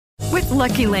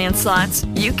Lucky Land Slots,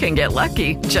 you can get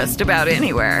lucky just about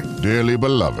anywhere. Dearly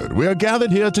beloved, we are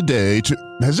gathered here today to...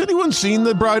 Has anyone seen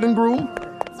the bride and groom?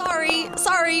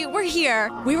 Sorry, we're here.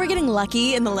 We were getting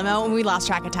lucky in the limo and we lost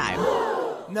track of time.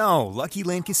 No, Lucky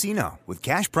Land Casino, with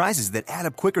cash prizes that add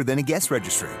up quicker than a guest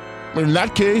registry. In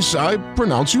that case, I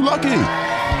pronounce you lucky.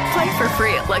 Play for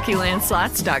free at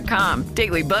LuckyLandSlots.com.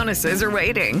 Daily bonuses are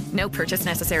waiting. No purchase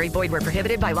necessary. Void where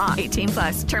prohibited by law.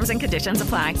 18+. Terms and conditions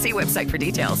apply. See website for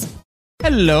details.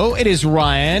 Hello, it is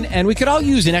Ryan, and we could all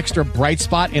use an extra bright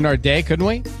spot in our day, couldn't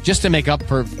we? Just to make up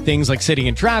for things like sitting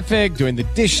in traffic, doing the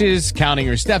dishes, counting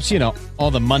your steps, you know,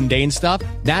 all the mundane stuff.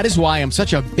 That is why I'm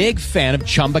such a big fan of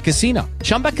Chumba Casino.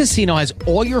 Chumba Casino has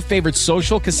all your favorite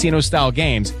social casino-style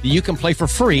games that you can play for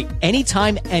free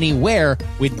anytime, anywhere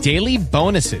with daily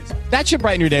bonuses. That should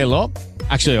brighten your day a little.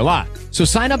 Actually, a lot. So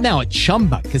sign up now at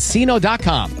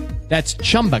ChumbaCasino.com. That's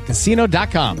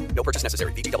ChumbaCasino.com. No purchase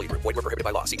necessary. VGW Group. Void where prohibited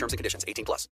by law. See terms and conditions.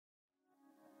 18+.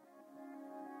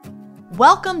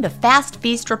 Welcome to Fast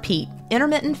Feast Repeat,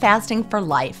 Intermittent Fasting for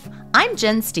Life. I'm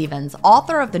Jen Stevens,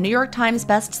 author of the New York Times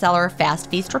bestseller Fast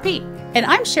Feast Repeat. And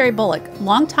I'm Sherry Bullock,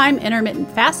 longtime intermittent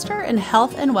faster and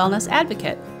health and wellness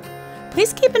advocate.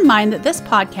 Please keep in mind that this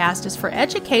podcast is for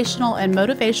educational and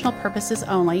motivational purposes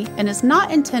only and is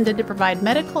not intended to provide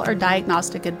medical or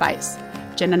diagnostic advice.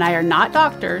 Jen and I are not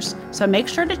doctors, so make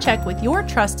sure to check with your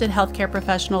trusted healthcare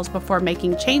professionals before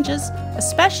making changes,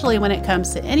 especially when it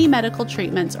comes to any medical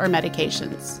treatments or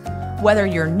medications. Whether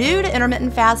you're new to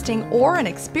intermittent fasting or an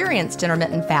experienced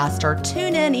intermittent faster,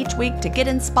 tune in each week to get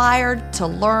inspired, to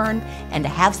learn, and to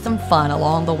have some fun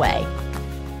along the way.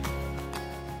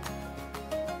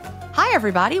 Hi,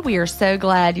 everybody. We are so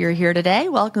glad you're here today.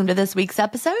 Welcome to this week's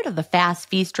episode of the Fast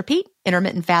Feast Repeat,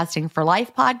 Intermittent Fasting for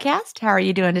Life podcast. How are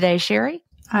you doing today, Sherry?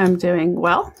 I'm doing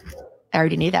well. I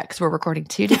already knew that because we're recording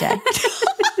 2 today.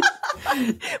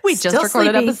 We just Still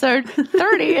recorded sleepy. episode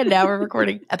 30, and now we're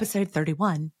recording episode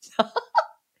 31.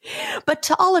 But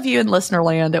to all of you in listener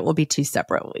land, it will be 2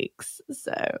 separate weeks.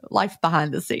 So life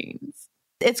behind the scenes.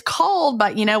 It's cold,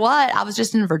 but you know what? I was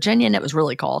just in Virginia and it was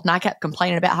really cold. And I kept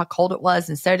complaining about how cold it was,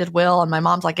 and so did Will. And my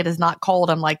mom's like, it is not cold.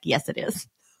 I'm like, yes, it is.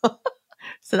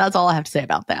 So that's all I have to say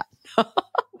about that.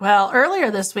 Well,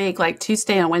 earlier this week, like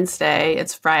Tuesday and Wednesday,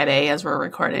 it's Friday as we're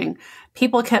recording,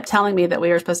 people kept telling me that we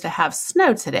were supposed to have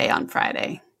snow today on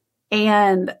Friday.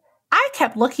 And I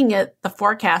kept looking at the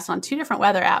forecast on 2 different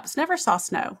weather apps, never saw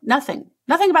snow, nothing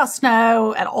about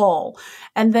snow at all.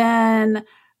 And then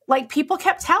like people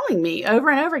kept telling me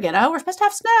over and over again, oh, we're supposed to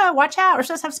have snow. Watch out. We're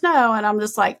supposed to have snow. And I'm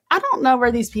just like, I don't know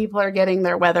where these people are getting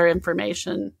their weather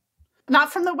information.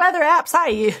 Not from the weather apps I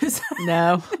use.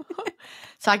 No.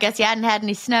 So I guess you hadn't had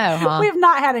any snow, huh? We have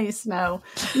not had any snow.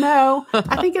 No.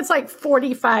 I think it's like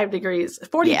 45 degrees,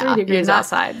 43 degrees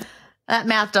outside. That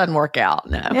math doesn't work out.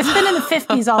 No. It's been in the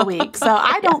 50s all week. So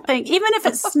I don't think, even if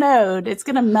it snowed, it's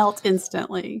going to melt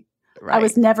instantly. Right. I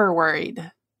was never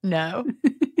worried. No.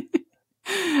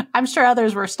 I'm sure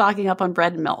others were stocking up on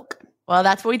bread and milk. Well,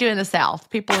 that's what we do in the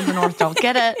South. People in the North don't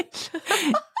get it.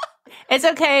 It's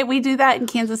okay. We do that in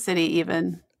Kansas City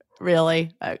even.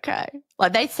 Really? Okay.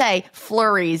 Like they say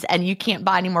flurries and you can't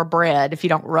buy any more bread if you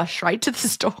don't rush right to the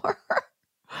store.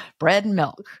 Bread and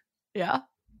milk. Yeah.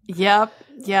 Yep.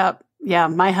 Yeah.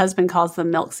 My husband calls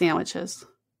them milk sandwiches.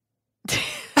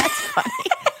 That's funny.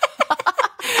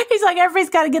 He's like, everybody's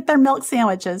got to get their milk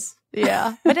sandwiches.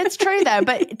 Yeah. But it's true though.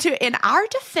 But in our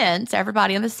defense,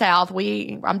 everybody in the South,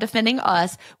 I'm defending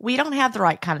us. We don't have the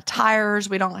right kind of tires.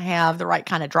 We don't have the right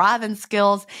kind of driving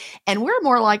skills. And we're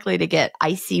more likely to get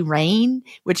icy rain,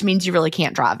 which means you really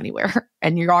can't drive anywhere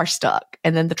and you are stuck.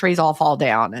 And then the trees all fall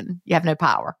down and you have no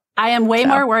power. I am way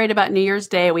more worried about New Year's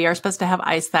Day. We are supposed to have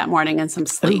ice that morning and some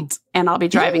sleet, and I'll be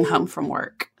driving home from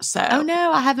work. So, oh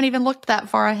no, I haven't even looked that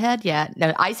far ahead yet.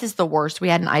 No, ice is the worst. We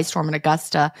had an ice storm in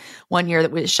Augusta one year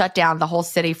that was shut down the whole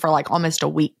city for like almost a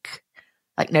week,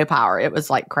 like no power. It was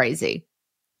like crazy.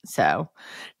 So,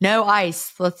 no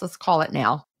ice. Let's call it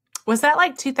now. Was that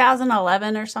like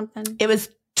 2011 or something? It was.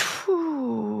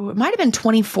 It might have been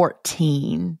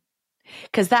 2014.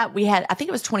 Because I think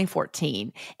it was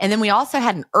 2014. And then we also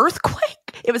had an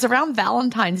earthquake. It was around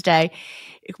Valentine's Day.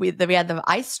 We had the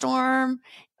ice storm.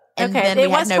 And then it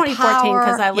was 2014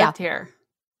 because I lived here.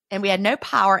 And we had no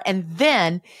power. And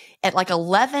then at like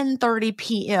 11:30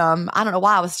 p.m., I don't know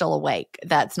why I was still awake.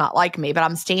 That's not like me. But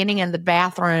I'm standing in the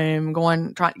bathroom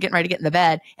getting ready to get in the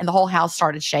bed. And the whole house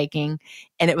started shaking.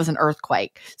 And it was an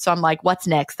earthquake. So I'm like, what's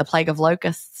next? The plague of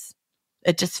locusts?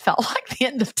 It just felt like the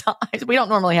end of time. We don't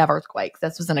normally have earthquakes.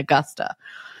 This was in Augusta.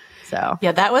 So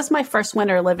yeah, that was my first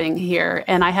winter living here.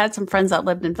 And I had some friends that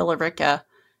lived in Villa Rica,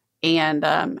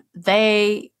 and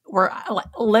they were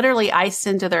literally iced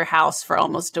into their house for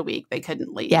almost a week. They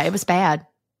couldn't leave. Yeah, it was bad.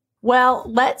 Well,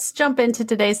 let's jump into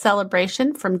today's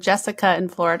celebration from Jessica in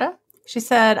Florida. She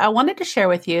said, I wanted to share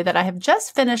with you that I have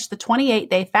just finished the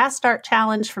 28-day Fast Start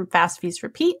Challenge from Fast Feast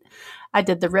Repeat. I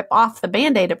did the rip off the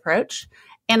Band-Aid approach,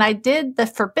 and I did the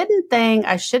forbidden thing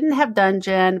I shouldn't have done,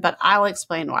 Jen, but I'll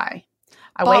explain why.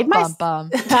 I weighed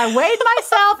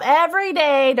myself every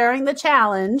day during the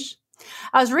challenge.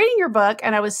 I was reading your book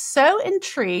and I was so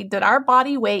intrigued that our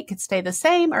body weight could stay the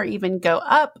same or even go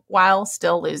up while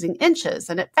still losing inches.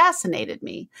 And it fascinated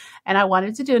me. And I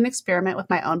wanted to do an experiment with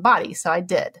my own body. So I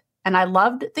did. And I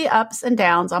loved the ups and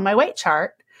downs on my weight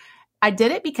chart. I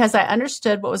did it because I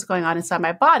understood what was going on inside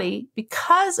my body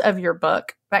because of your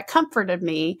book that comforted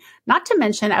me. Not to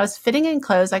mention I was fitting in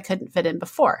clothes I couldn't fit in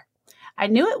before. I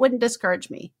knew it wouldn't discourage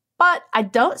me. But I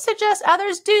don't suggest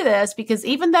others do this because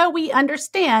even though we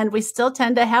understand, we still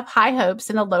tend to have high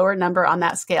hopes and a lower number on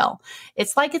that scale.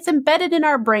 It's like it's embedded in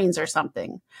our brains or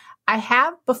something. I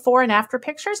have before and after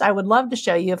pictures. I would love to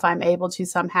show you if I'm able to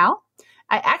somehow.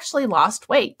 I actually lost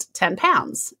weight, 10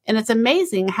 pounds. And it's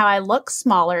amazing how I look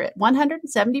smaller at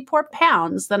 174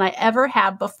 pounds than I ever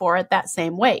have before at that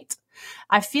same weight.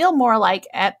 I feel more like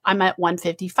I'm at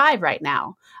 155 right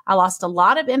now. I lost a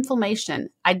lot of inflammation.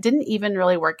 I didn't even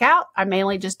really work out. I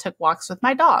mainly just took walks with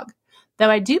my dog. Though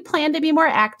I do plan to be more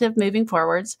active moving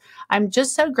forwards, I'm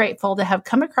just so grateful to have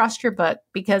come across your book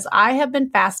because I have been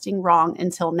fasting wrong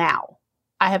until now.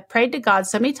 I have prayed to God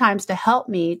so many times to help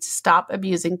me to stop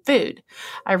abusing food.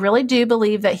 I really do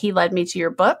believe that He led me to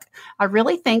your book. I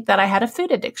really think that I had a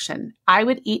food addiction. I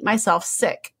would eat myself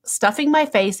sick, stuffing my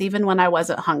face even when I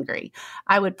wasn't hungry.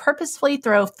 I would purposefully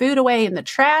throw food away in the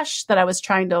trash that I was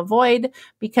trying to avoid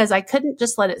because I couldn't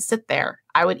just let it sit there.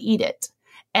 I would eat it.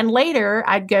 And later,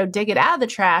 I'd go dig it out of the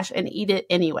trash and eat it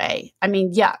anyway. I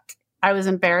mean, yuck. I was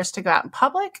embarrassed to go out in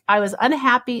public. I was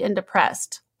unhappy and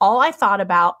depressed. All I thought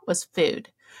about was food.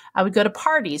 I would go to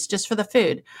parties just for the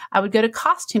food. I would go to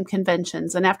costume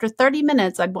conventions, and after 30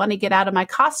 minutes, I'd want to get out of my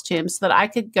costume so that I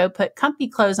could go put comfy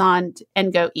clothes on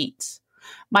and go eat.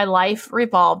 My life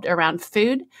revolved around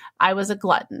food. I was a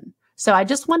glutton. So I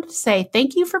just wanted to say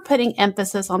thank you for putting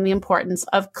emphasis on the importance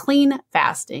of clean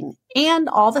fasting and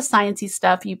all the sciencey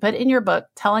stuff you put in your book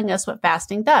telling us what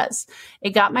fasting does. It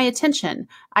got my attention.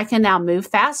 I can now move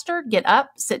faster, get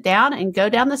up, sit down, and go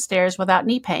down the stairs without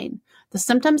knee pain. The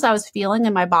symptoms I was feeling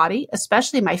in my body,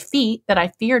 especially my feet that I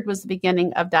feared was the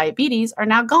beginning of diabetes, are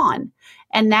now gone.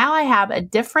 And now I have a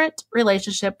different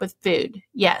relationship with food.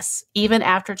 Yes, even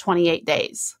after 28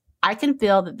 days. I can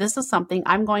feel that this is something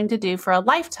I'm going to do for a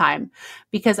lifetime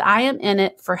because I am in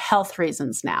it for health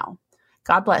reasons now.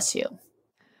 God bless you.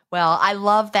 Well, I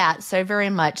love that so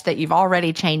very much that you've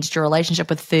already changed your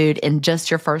relationship with food in just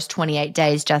your first 28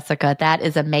 days, Jessica. That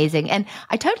is amazing. And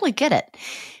I totally get it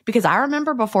because I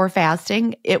remember before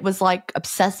fasting, it was like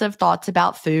obsessive thoughts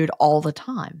about food all the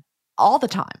time.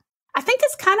 I think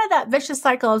it's kind of that vicious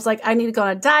cycle of like, I need to go on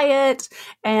a diet,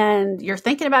 and you're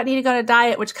thinking about needing to go on a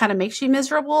diet, which kind of makes you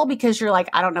miserable because you're like,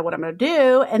 I don't know what I'm going to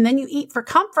do. And then you eat for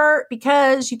comfort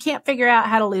because you can't figure out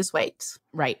how to lose weight.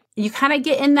 Right. You kind of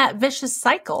get in that vicious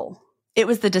cycle. It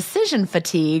was the decision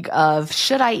fatigue of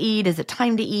should I eat? Is it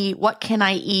time to eat? What can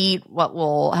I eat? What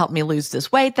will help me lose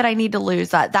this weight that I need to lose?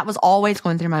 That was always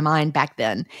going through my mind back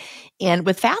then. And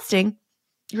with fasting,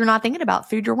 you're not thinking about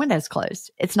food, your window's closed.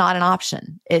 It's not an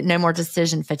option. No more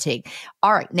decision fatigue.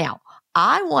 All right. Now,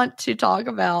 I want to talk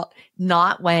about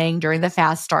not weighing during the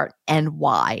fast start and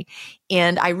why.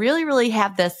 And I really, really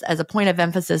have this as a point of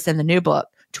emphasis in the new book,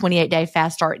 28-Day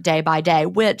Fast Start Day by Day,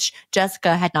 which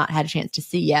Jessica had not had a chance to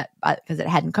see yet because it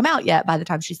hadn't come out yet by the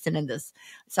time she sent in this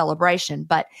celebration.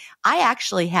 But I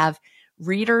actually have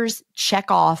readers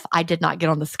check off I did not get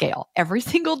on the scale every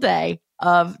single day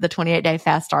of the 28-Day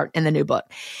Fast Start in the new book.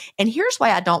 And here's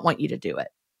why I don't want you to do it.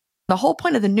 The whole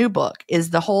point of the new book is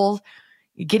the whole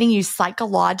getting you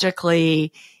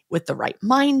psychologically with the right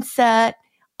mindset,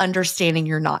 understanding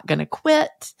you're not going to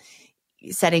quit,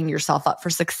 setting yourself up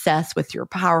for success with your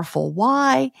powerful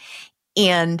why.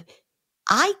 And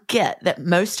I get that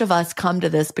most of us come to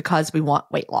this because we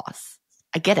want weight loss.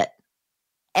 I get it.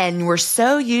 And we're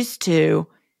so used to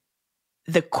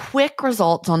the quick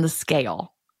results on the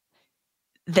scale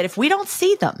that if we don't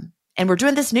see them and we're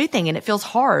doing this new thing and it feels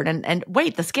hard and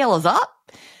wait, the scale is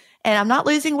up and I'm not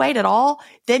losing weight at all,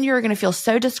 then you're going to feel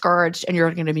so discouraged and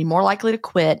you're going to be more likely to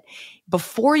quit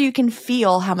before you can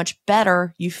feel how much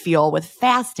better you feel with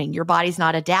fasting. Your body's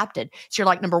not adapted. So you're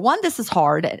like, number one, this is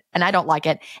hard and I don't like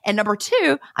it. And number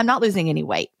two, I'm not losing any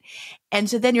weight. And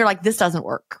so then you're like, this doesn't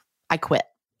work. I quit.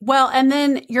 Well, and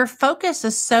then your focus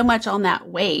is so much on that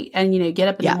weight, and you get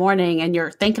up in the morning and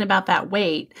you're thinking about that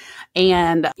weight,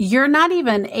 and you're not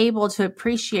even able to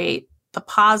appreciate the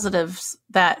positives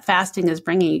that fasting is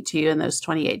bringing to you in those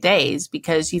 28 days,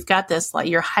 because you've got this, like,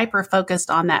 you're hyper focused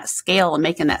on that scale and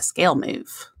making that scale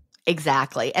move.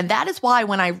 Exactly. And that is why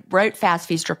when I wrote Fast,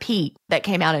 Feast, Repeat that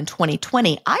came out in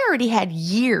 2020, I already had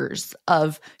years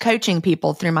of coaching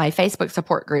people through my Facebook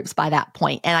support groups by that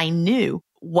point. And I knew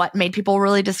what made people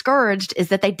really discouraged is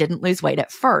that they didn't lose weight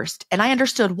at first. And I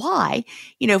understood why.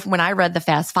 When I read the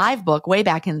Fast 5 book way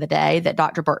back in the day that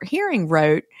Dr. Bert Hearing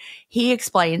wrote, he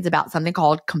explains about something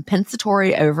called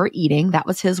compensatory overeating. That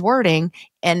was his wording.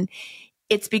 And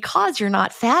it's because you're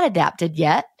not fat adapted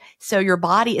yet. So your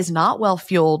body is not well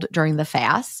fueled during the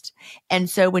fast. And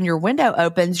so when your window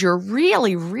opens, you're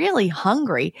really, really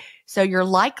hungry. So you're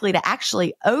likely to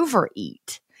actually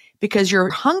overeat because your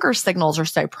hunger signals are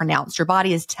so pronounced. Your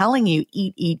body is telling you,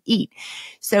 eat, eat, eat.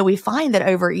 So we find that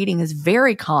overeating is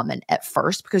very common at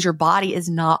first because your body is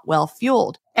not well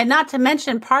fueled. And not to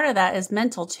mention, part of that is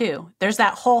mental too. There's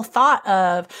that whole thought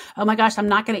of, oh my gosh, I'm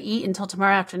not going to eat until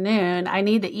tomorrow afternoon. I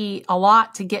need to eat a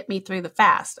lot to get me through the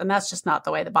fast. And that's just not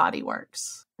the way the body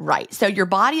works. Right. So your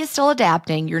body is still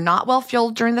adapting. You're not well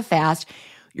fueled during the fast.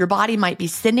 Your body might be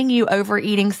sending you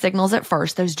overeating signals at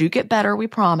first. Those do get better, we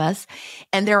promise.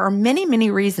 And there are many, many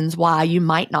reasons why you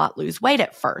might not lose weight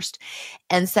at first.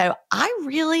 And so I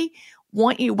really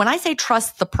want you, when I say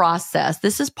trust the process,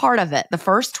 this is part of it. The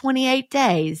first 28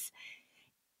 days,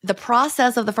 the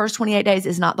process of the first 28 days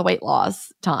is not the weight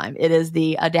loss time. It is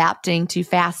the adapting to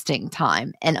fasting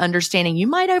time and understanding you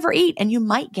might overeat and you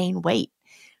might gain weight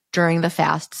during the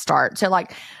fast start. So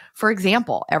for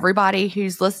example, everybody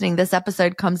who's listening, this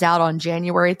episode comes out on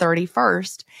January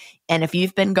 31st. And if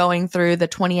you've been going through the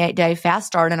 28-day fast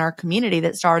start in our community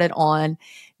that started on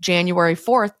January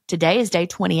 4th, today is day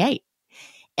 28.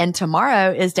 And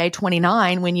tomorrow is day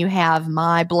 29 when you have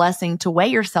my blessing to weigh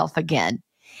yourself again.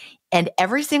 And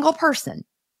every single person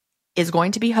is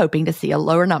going to be hoping to see a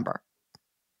lower number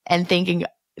and thinking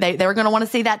they're going to want to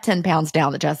see that 10 pounds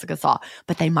down that Jessica saw,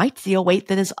 but they might see a weight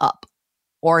that is up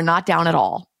or not down at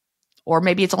all. Or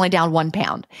maybe it's only down 1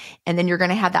 pound. And then you're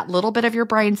going to have that little bit of your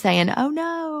brain saying, oh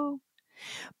no.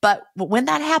 But when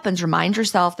that happens, remind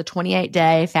yourself the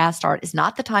 28-day fast start is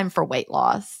not the time for weight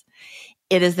loss.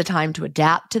 It is the time to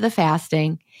adapt to the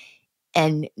fasting.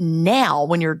 And now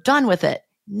when you're done with it,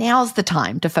 now's the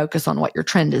time to focus on what your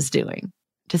trend is doing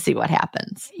to see what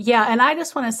happens. Yeah. And I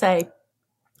just want to say,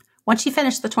 once you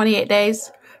finish the 28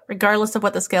 days, regardless of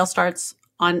what the scale says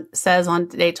on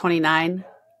day 29,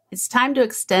 it's time to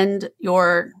extend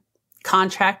your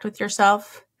contract with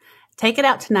yourself. Take it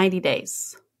out to 90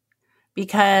 days.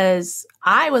 Because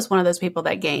I was one of those people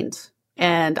that gained.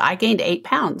 And I gained 8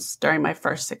 pounds during my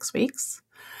first 6 weeks.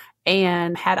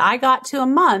 And had I got to a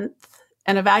month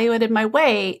and evaluated my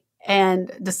weight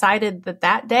and decided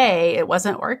that day it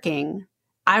wasn't working,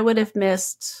 I would have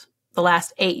missed the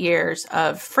last 8 years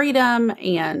of freedom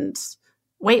and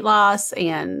weight loss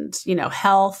and,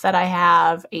 health that I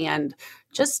have and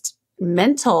just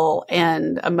mental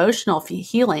and emotional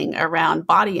healing around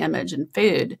body image and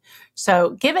food.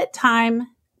 So give it time.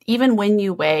 Even when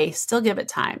you weigh, still give it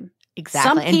time.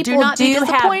 Exactly. Some people do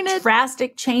have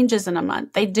drastic changes in a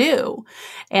month. They do.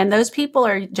 And those people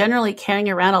are generally carrying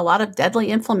around a lot of deadly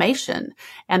inflammation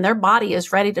and their body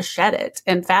is ready to shed it.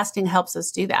 And fasting helps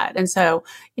us do that. And so,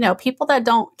 people that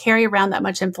don't carry around that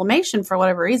much inflammation for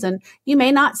whatever reason, you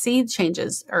may not see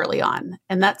changes early on.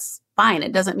 And that's fine.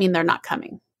 It doesn't mean they're not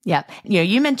coming. Yeah.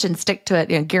 You mentioned stick to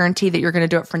it, guarantee that you're going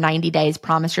to do it for 90 days.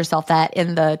 Promise yourself that.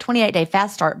 In the 28-day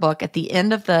fast start book, at the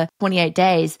end of the 28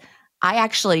 days, I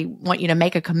actually want you to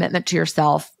make a commitment to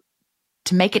yourself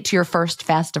to make it to your first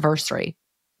fast anniversary.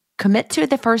 Commit to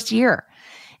it the first year.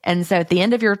 And so at the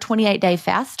end of your 28-day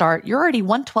fast start, you're already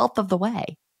 1/12 of the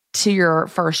way to your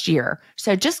first year.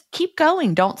 So just keep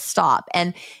going. Don't stop.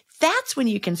 And that's when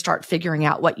you can start figuring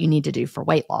out what you need to do for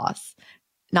weight loss.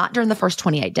 Not during the first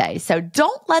 28 days. So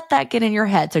don't let that get in your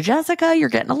head. So Jessica, you're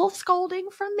getting a little scolding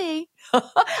from me.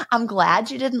 I'm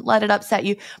glad you didn't let it upset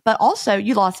you, but also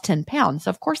you lost 10 pounds. So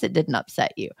of course it didn't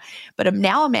upset you. But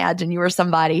now imagine you were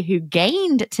somebody who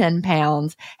gained 10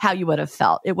 pounds, how you would have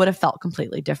felt. It would have felt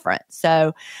completely different.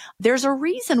 So there's a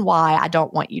reason why I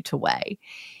don't want you to weigh.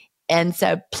 And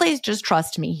so please just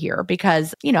trust me here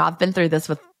because, I've been through this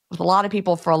with a lot of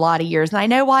people for a lot of years. And I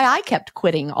know why I kept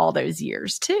quitting all those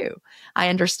years too. I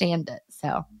understand it.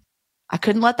 So I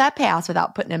couldn't let that pass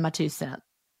without putting in my 2 cents.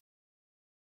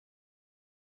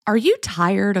 Are you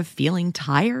tired of feeling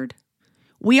tired?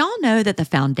 We all know that the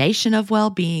foundation of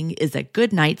well-being is a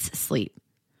good night's sleep.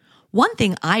 One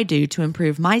thing I do to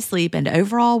improve my sleep and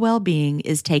overall well-being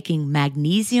is taking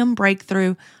Magnesium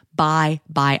Breakthrough by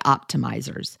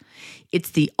Bioptimizers.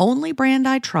 It's the only brand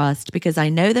I trust because I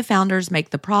know the founders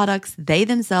make the products they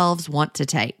themselves want to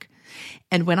take.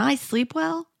 And when I sleep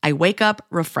well, I wake up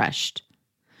refreshed.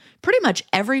 Pretty much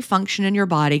every function in your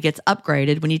body gets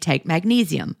upgraded when you take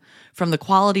magnesium, from the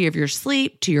quality of your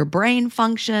sleep to your brain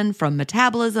function, from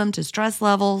metabolism to stress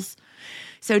levels.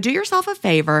 So do yourself a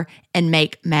favor and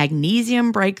make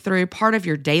Magnesium Breakthrough part of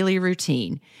your daily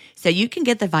routine so you can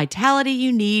get the vitality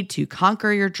you need to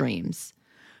conquer your dreams.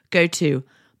 Go to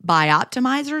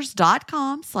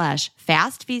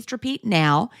bioptimizers.com/fastfeastrepeat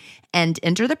now and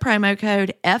enter the promo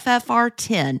code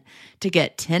FFR10 to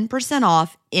get 10%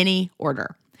 off any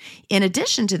order. In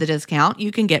addition to the discount,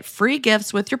 you can get free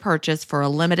gifts with your purchase for a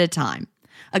limited time.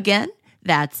 Again,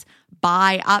 that's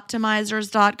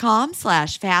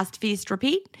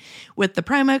bioptimizers.com/fastfeastrepeat with the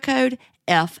promo code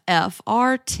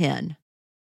FFR10.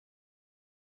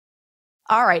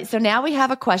 All right, so now we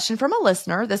have a question from a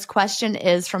listener. This question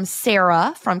is from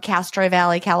Sarah from Castro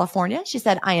Valley, California. She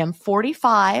said, I am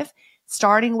 45,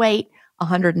 starting weight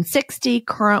 160,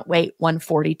 current weight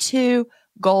 142,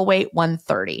 goal weight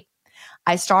 130.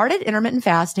 I started intermittent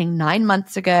fasting 9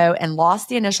 months ago and lost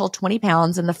the initial 20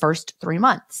 pounds in the first 3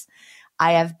 months.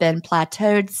 I have been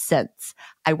plateaued since.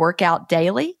 I work out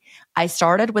daily. I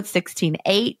started with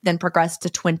 16.8, then progressed to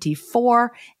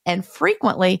 24, and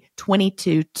frequently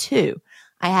 22.2.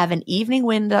 I have an evening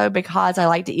window because I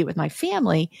like to eat with my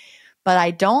family, but I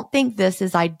don't think this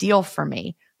is ideal for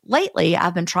me. Lately,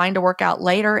 I've been trying to work out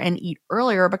later and eat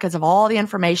earlier because of all the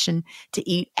information to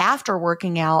eat after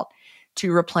working out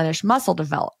to replenish muscle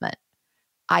development.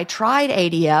 I tried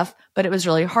ADF, but it was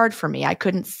really hard for me. I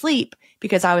couldn't sleep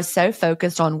because I was so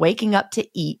focused on waking up to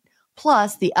eat.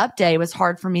 Plus, the up day was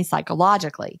hard for me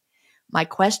psychologically. My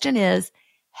question is,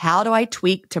 how do I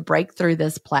tweak to break through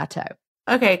this plateau?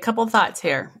 Okay, a couple thoughts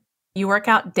here. You work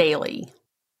out daily.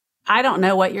 I don't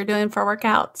know what you're doing for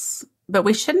workouts, but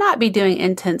we should not be doing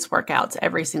intense workouts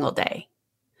every single day.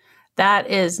 That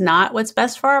is not what's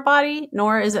best for our body,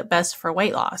 nor is it best for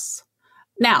weight loss.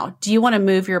 Now, do you want to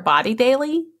move your body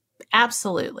daily?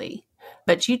 Absolutely.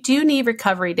 But you do need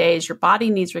recovery days. Your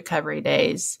body needs recovery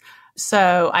days.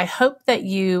 So I hope that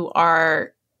you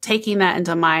are taking that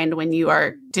into mind when you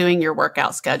are doing your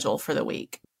workout schedule for the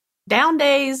week. Down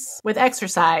days with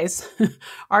exercise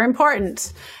are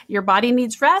important. Your body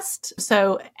needs rest.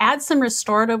 So add some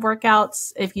restorative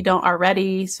workouts if you don't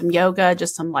already, some yoga,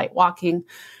 just some light walking.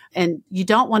 And you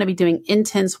don't want to be doing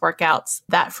intense workouts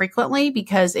that frequently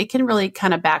because it can really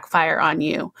kind of backfire on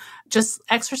you. Just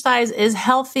exercise is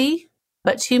healthy,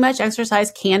 but too much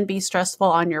exercise can be stressful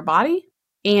on your body.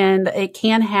 And it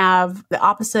can have the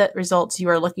opposite results you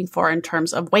are looking for in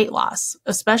terms of weight loss,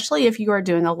 especially if you are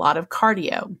doing a lot of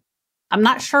cardio. I'm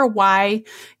not sure why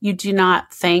you do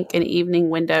not think an evening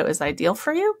window is ideal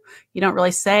for you. You don't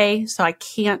really say, so I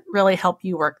can't really help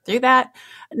you work through that.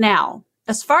 Now,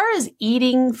 as far as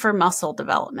eating for muscle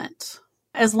development,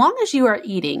 as long as you are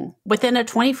eating within a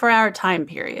 24-hour time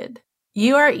period,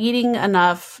 you are eating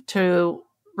enough to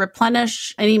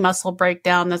replenish any muscle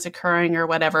breakdown that's occurring or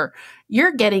whatever,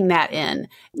 you're getting that in.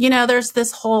 You know, there's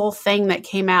this whole thing that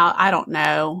came out, I don't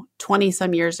know, 20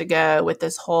 some years ago with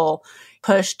this whole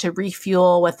push to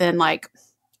refuel within like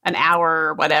an hour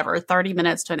or whatever, 30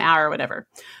 minutes to an hour or whatever.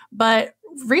 But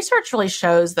research really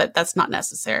shows that that's not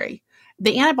necessary.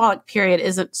 The anabolic period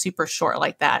isn't super short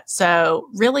like that. So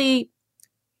really,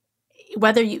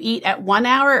 whether you eat at 1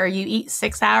 hour or you eat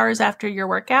 6 hours after your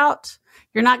workout,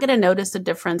 you're not going to notice a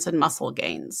difference in muscle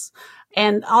gains.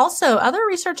 And also, other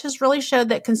research has really showed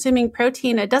that consuming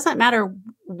protein, it doesn't matter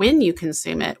when you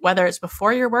consume it, whether it's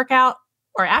before your workout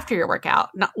or after your workout.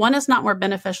 One is not more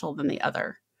beneficial than the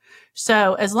other.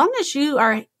 So as long as you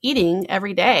are eating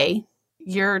every day,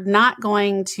 you're not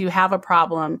going to have a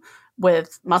problem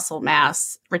with muscle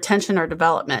mass retention or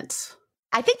development.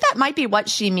 I think that might be what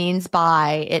she means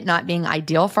by it not being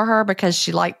ideal for her because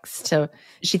she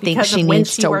thinks she when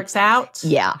needs she to works out.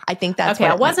 Yeah, I think that's okay.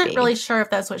 what I wasn't really sure if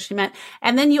that's what she meant.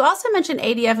 And then you also mentioned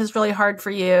ADF is really hard for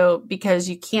you because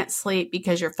you can't sleep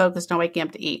because you're focused on waking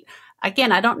up to eat.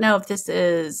 Again, I don't know if this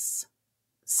is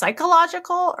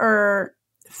psychological or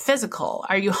physical.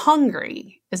 Are you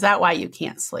hungry? Is that why you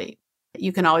can't sleep?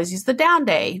 You can always use the down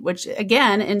day, which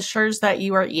again ensures that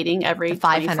you are eating every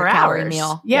 24 calorie hours.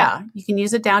 Meal. Yeah, you can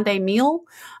use a down day meal.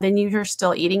 Then you're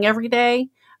still eating every day.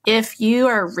 If you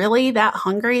are really that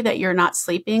hungry that you're not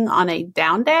sleeping on a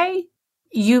down day,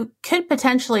 you could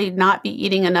potentially not be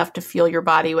eating enough to fuel your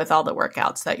body with all the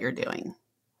workouts that you're doing.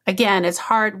 Again, it's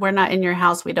hard. We're not in your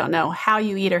house. We don't know how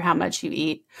you eat or how much you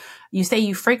eat. You say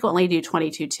you frequently do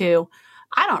 22-2.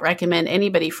 I don't recommend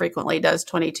anybody frequently does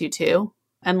 22-2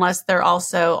 unless they're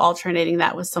also alternating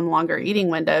that with some longer eating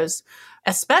windows,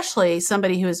 especially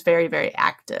somebody who is very, very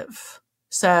active.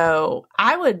 So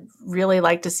I would really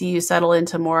like to see you settle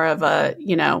into more of a,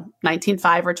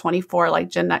 19.5 or 24, like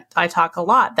Jen, I talk a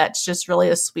lot. That's just really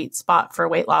a sweet spot for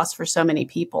weight loss for so many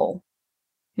people.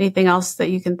 Anything else that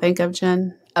you can think of,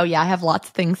 Jen? Oh, yeah, I have lots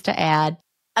of things to add.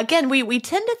 Again, we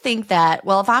tend to think that,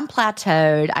 well, if I'm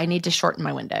plateaued, I need to shorten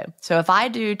my window. So if I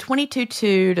do 22-2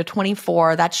 to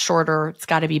 24, that's shorter. It's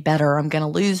got to be better. I'm going to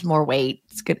lose more weight.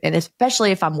 It's good. And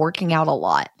especially if I'm working out a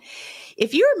lot.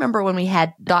 If you remember when we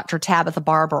had Dr. Tabitha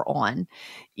Barber on,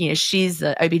 she's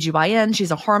an OBGYN,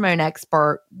 she's a hormone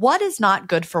expert. What is not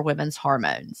good for women's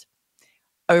hormones?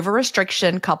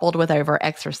 Over-restriction coupled with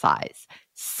over-exercise.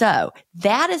 So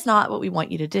that is not what we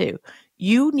want you to do.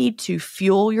 You need to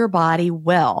fuel your body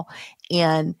well.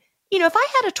 And, if I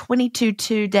had a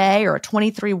 22-2 day or a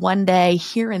 23-1 day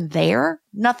here and there,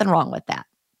 nothing wrong with that.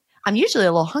 I'm usually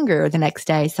a little hungrier the next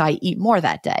day, so I eat more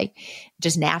that day,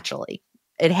 just naturally.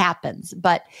 It happens.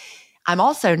 But I'm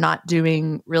also not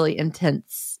doing really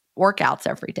intense workouts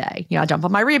every day. I jump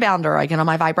on my rebounder, I get on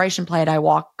my vibration plate, I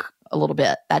walk a little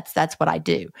bit. That's what I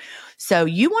do. So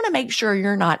you want to make sure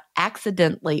you're not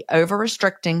accidentally over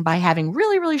restricting by having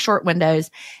really, really short windows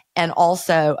and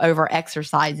also over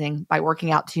exercising by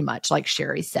working out too much. Like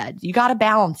Sherry said, you got to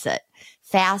balance it.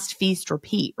 Fast, feast,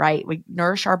 repeat, right? We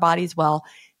nourish our bodies well.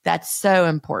 That's so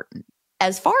important.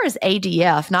 As far as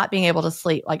ADF, not being able to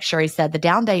sleep, like Sherry said, the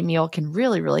down day meal can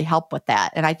really, really help with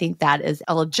that. And I think that is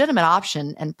a legitimate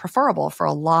option and preferable for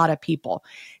a lot of people.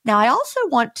 Now, I also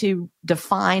want to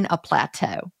define a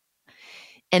plateau.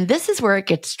 And this is where it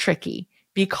gets tricky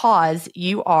because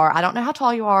I don't know how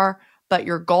tall you are, but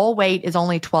your goal weight is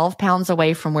only 12 pounds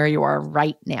away from where you are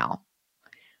right now.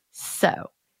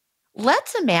 So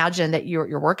let's imagine that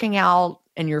you're working out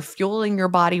and you're fueling your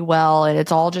body well, and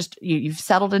it's all just, you've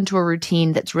settled into a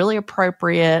routine that's really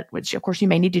appropriate, which of course you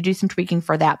may need to do some tweaking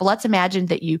for that. But let's imagine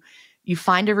that you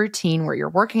find a routine where you're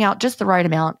working out just the right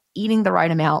amount, eating the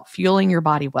right amount, fueling your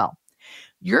body well.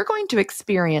 You're going to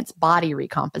experience body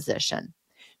recomposition,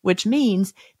 which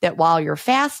means that while you're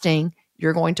fasting,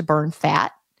 you're going to burn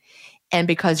fat. And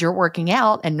because you're working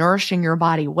out and nourishing your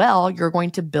body well, you're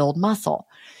going to build muscle.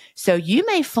 So you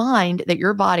may find that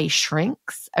your body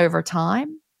shrinks over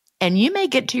time and you may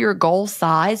get to your goal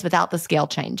size without the scale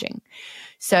changing.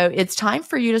 So it's time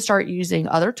for you to start using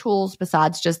other tools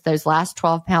besides just those last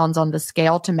 12 pounds on the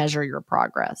scale to measure your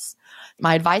progress.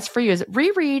 My advice for you is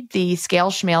reread the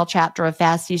Scale Schmale chapter of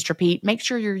Fast, Feast, Repeat. Make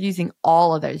sure you're using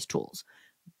all of those tools.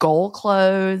 Goal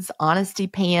clothes, honesty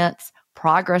pants,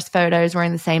 progress photos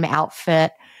wearing the same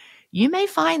outfit. You may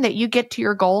find that you get to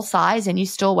your goal size and you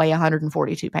still weigh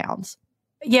 142 pounds.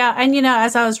 Yeah. And,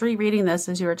 as I was rereading this,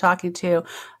 as you were talking to,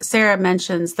 Sarah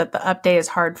mentions that the up day is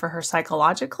hard for her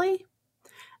psychologically.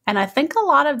 And I think a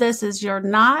lot of this is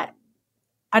I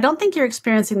don't think you're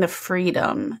experiencing the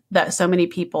freedom that so many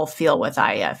people feel with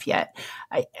IF yet.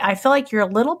 I feel like you're a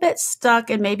little bit stuck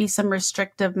in maybe some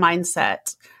restrictive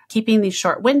mindset. Keeping these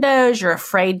short windows, you're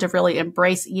afraid to really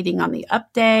embrace eating on the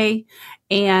up day.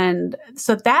 And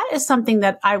so that is something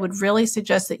that I would really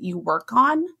suggest that you work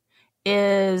on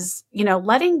is,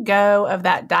 letting go of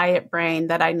that diet brain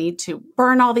that I need to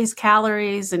burn all these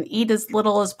calories and eat as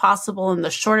little as possible in the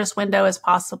shortest window as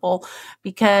possible,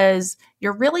 because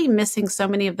you're really missing so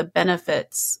many of the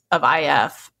benefits of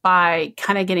IF by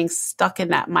kind of getting stuck in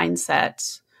that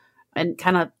mindset and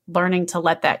kind of learning to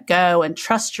let that go and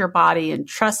trust your body and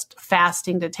trust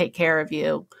fasting to take care of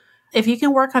you. If you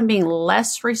can work on being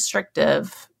less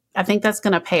restrictive, I think that's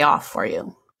going to pay off for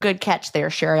you. Good catch there,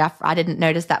 Sherry. I didn't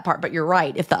notice that part, but you're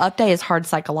right. If the up day is hard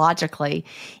psychologically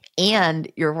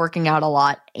and you're working out a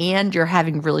lot and you're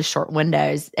having really short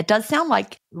windows, it does sound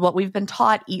like what we've been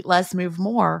taught, eat less, move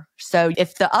more. So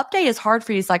if the up day is hard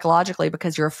for you psychologically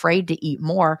because you're afraid to eat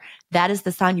more, that is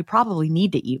the sign you probably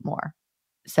need to eat more.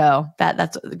 So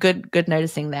that's good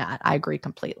noticing that. I agree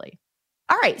completely.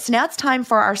 All right, so now it's time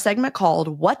for our segment called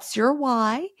What's Your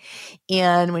Why?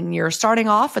 And when you're starting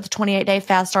off with a 28-day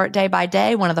fast start day by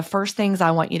day, one of the first things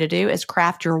I want you to do is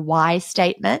craft your why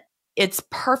statement. It's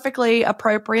perfectly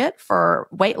appropriate for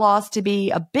weight loss to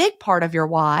be a big part of your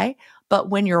why, but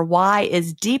when your why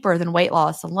is deeper than weight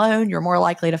loss alone, you're more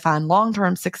likely to find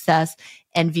long-term success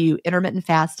and view intermittent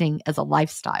fasting as a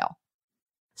lifestyle.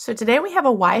 So today we have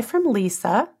a why from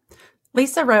Lisa.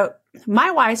 Lisa wrote,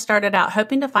 "My why started out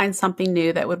hoping to find something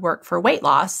new that would work for weight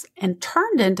loss and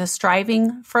turned into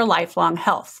striving for lifelong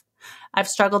health. I've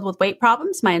struggled with weight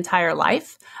problems my entire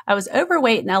life. I was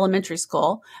overweight in elementary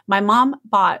school. My mom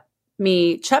bought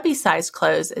me chubby sized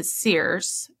clothes at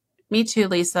Sears. Me too,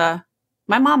 Lisa.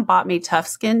 My mom bought me tough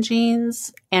skin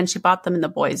jeans and she bought them in the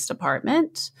boys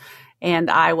department. And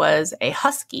I was a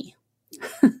husky.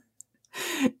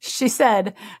 She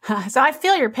said, so I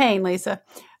feel your pain, Lisa.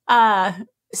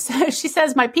 So she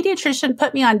says, my pediatrician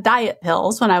put me on diet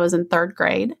pills when I was in 3rd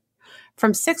grade.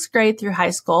 From 6th grade through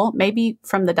high school, maybe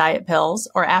from the diet pills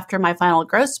or after my final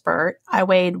growth spurt, I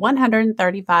weighed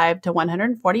 135 to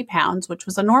 140 pounds, which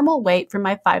was a normal weight for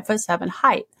my 5'7"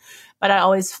 height, but I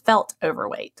always felt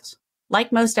overweight.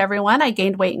 Like most everyone, I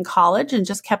gained weight in college and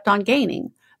just kept on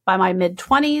gaining. By my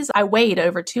mid-20s, I weighed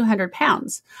over 200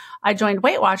 pounds. I joined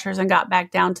Weight Watchers and got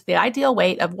back down to the ideal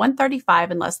weight of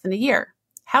 135 in less than a year.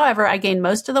 However, I gained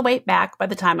most of the weight back by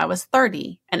the time I was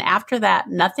 30, and after that,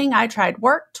 nothing I tried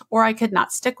worked or I could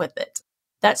not stick with it.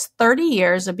 That's 30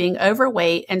 years of being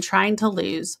overweight and trying to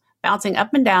lose, bouncing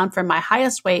up and down from my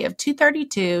highest weight of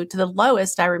 232 to the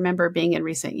lowest I remember being in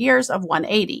recent years of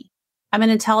 180. I'm an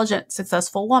intelligent,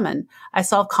 successful woman. I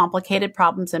solve complicated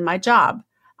problems in my job.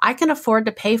 I can afford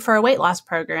to pay for a weight loss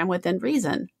program within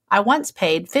reason. I once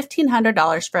paid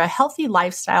 $1,500 for a healthy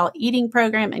lifestyle eating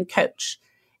program and coach.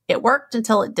 It worked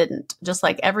until it didn't, just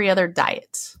like every other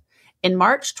diet. In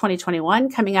March 2021,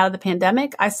 coming out of the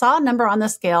pandemic, I saw a number on the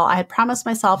scale I had promised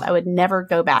myself I would never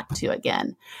go back to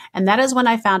again. And that is when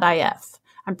I found IF.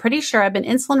 I'm pretty sure I've been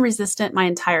insulin resistant my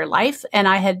entire life, and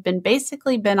I had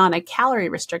basically been on a calorie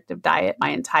restrictive diet my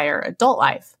entire adult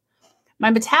life. My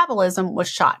metabolism was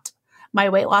shot. My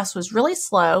weight loss was really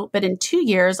slow, but in 2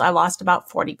 years, I lost about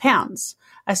 40 pounds.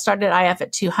 I started IF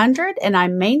at 200 and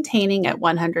I'm maintaining at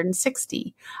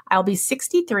 160. I'll be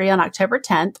 63 on October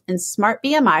 10th and Smart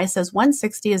BMI says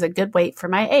 160 is a good weight for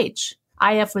my age.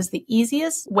 IF was the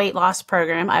easiest weight loss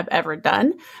program I've ever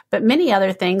done, but many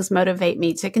other things motivate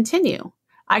me to continue.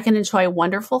 I can enjoy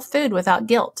wonderful food without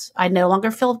guilt. I no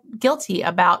longer feel guilty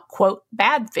about, quote,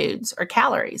 bad foods or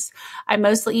calories. I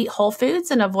mostly eat whole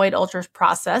foods and avoid ultra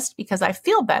processed because I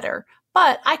feel better,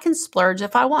 but I can splurge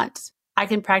if I want. I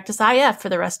can practice IF for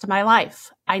the rest of my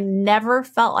life. I never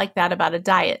felt like that about a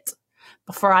diet.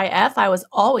 Before IF, I was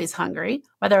always hungry,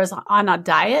 whether I was on a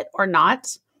diet or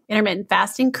not. Intermittent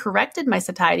fasting corrected my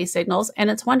satiety signals, and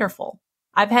it's wonderful.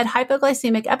 I've had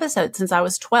hypoglycemic episodes since I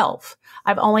was 12.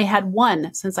 I've only had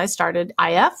one since I started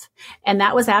IF, and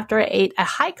that was after I ate a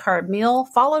high-carb meal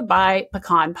followed by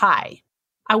pecan pie.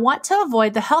 I want to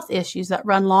avoid the health issues that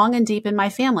run long and deep in my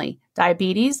family: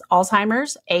 diabetes,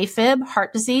 Alzheimer's, AFib,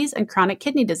 heart disease, and chronic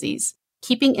kidney disease.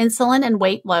 Keeping insulin and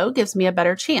weight low gives me a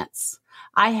better chance.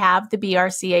 I have the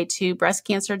BRCA2 breast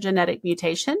cancer genetic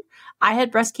mutation. I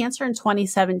had breast cancer in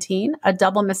 2017, a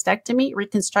double mastectomy,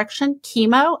 reconstruction,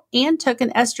 chemo, and took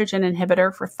an estrogen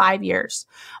inhibitor for 5 years.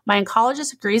 My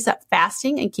oncologist agrees that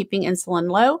fasting and keeping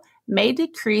insulin low may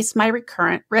decrease my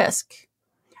recurrent risk.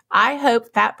 I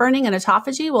hope fat burning and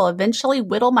autophagy will eventually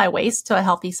whittle my waist to a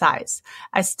healthy size.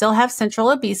 I still have central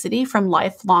obesity from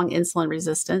lifelong insulin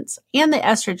resistance and the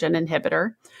estrogen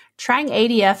inhibitor. Trying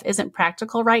ADF isn't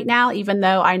practical right now, even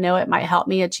though I know it might help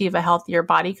me achieve a healthier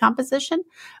body composition,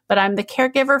 but I'm the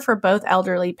caregiver for both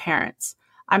elderly parents.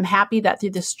 I'm happy that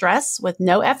through the stress, with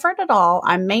no effort at all,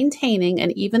 I'm maintaining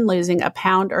and even losing a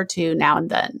pound or two now and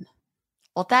then.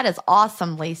 Well, that is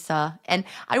awesome, Lisa. And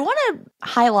I want to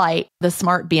highlight the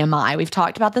Smart BMI. We've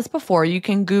talked about this before. You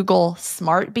can Google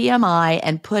Smart BMI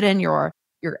and put in your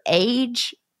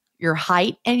age, your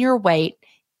height, and your weight,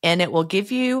 and it will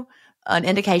give you an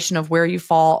indication of where you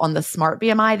fall on the Smart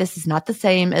BMI. This is not the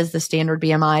same as the standard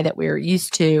BMI that we're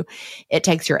used to. It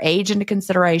takes your age into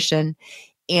consideration.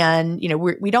 And,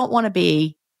 we don't want to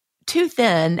be too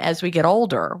thin as we get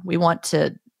older. We want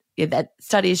to, that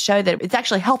studies show that it's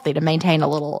actually healthy to maintain a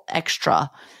little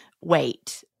extra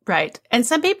weight. Right. And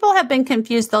some people have been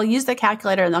confused. They'll use the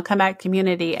calculator and they'll come back to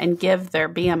Community and give their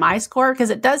BMI score because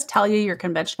it does tell you your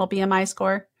conventional BMI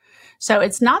score. So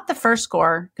it's not the first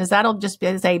score because that'll just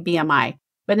say BMI,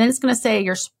 but then it's going to say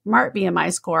your Smart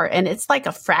BMI score and it's like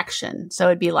a fraction. So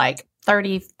it'd be like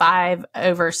 35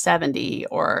 over 70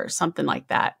 or something like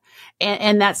that.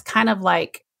 And that's kind of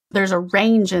like, there's a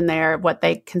range in there of what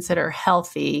they consider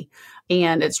healthy.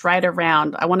 And it's right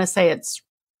around, I want to say it's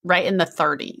right in the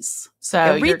 30s.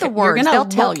 So read the words. They'll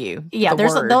tell you. Yeah,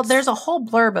 there's a whole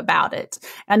blurb about it.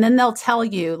 And then they'll tell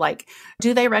you, like,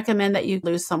 do they recommend that you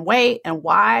lose some weight and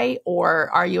why?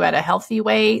 Or are you at a healthy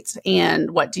weight?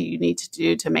 And what do you need to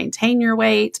do to maintain your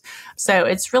weight? So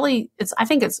I think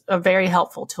it's a very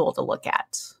helpful tool to look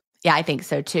at. Yeah, I think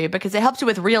so too, because it helps you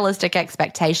with realistic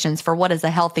expectations for what is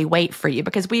a healthy weight for you,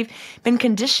 because we've been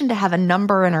conditioned to have a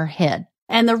number in our head.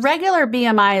 And the regular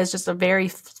BMI is just a very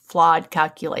flawed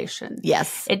calculation.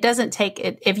 Yes. It doesn't take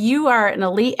it. If you are an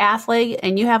elite athlete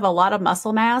and you have a lot of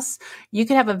muscle mass, you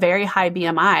could have a very high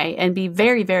BMI and be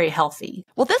very, very healthy.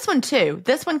 Well, this one too.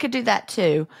 This one could do that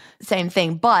too. Same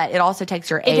thing, but it also takes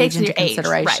your age into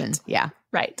consideration. Right. Yeah.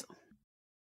 Right.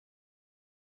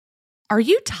 Are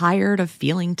you tired of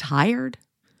feeling tired?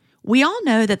 We all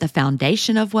know that the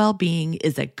foundation of well-being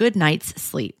is a good night's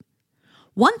sleep.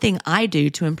 One thing I do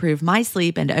to improve my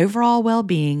sleep and overall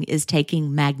well-being is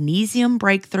taking Magnesium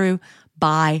Breakthrough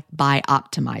by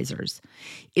Bioptimizers.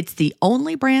 It's the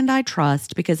only brand I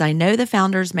trust because I know the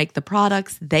founders make the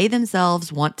products they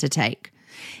themselves want to take.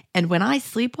 And when I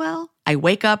sleep well, I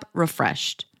wake up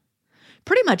refreshed.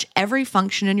 Pretty much every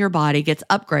function in your body gets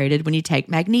upgraded when you take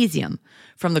magnesium,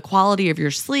 from the quality of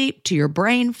your sleep to your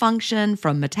brain function,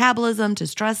 from metabolism to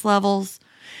stress levels.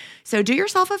 So do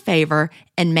yourself a favor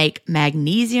and make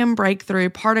Magnesium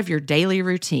Breakthrough part of your daily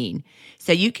routine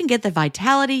so you can get the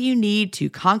vitality you need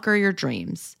to conquer your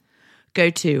dreams.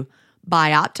 Go to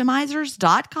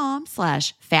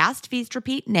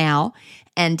bioptimizers.com/fastfeastrepeat now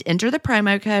and enter the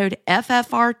promo code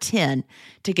FFR10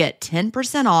 to get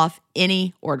 10% off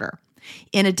any order.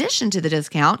 In addition to the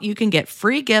discount, you can get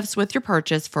free gifts with your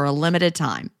purchase for a limited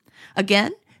time.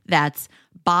 Again, that's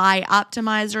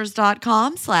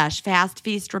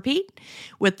bioptimizers.com/fastfeastrepeat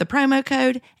with the promo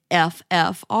code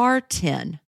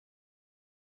FFR10.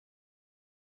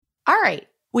 All right,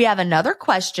 we have another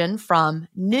question from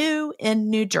New in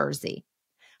New Jersey.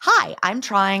 Hi, I'm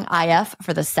trying IF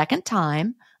for the second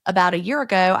time. About a year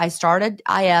ago, I started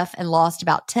IF and lost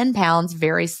about 10 pounds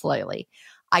very slowly.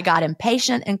 I got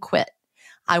impatient and quit.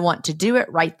 I want to do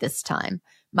it right this time.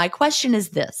 My question is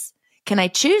this. Can I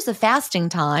choose a fasting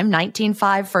time,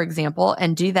 19:5 for example,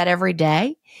 and do that every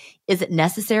day? Is it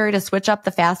necessary to switch up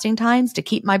the fasting times to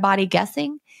keep my body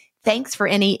guessing? Thanks for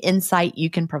any insight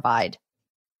you can provide.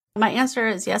 My answer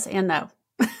is yes and no.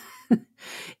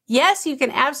 Yes, you can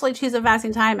absolutely choose a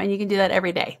fasting time and you can do that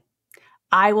every day.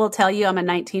 I will tell you I'm a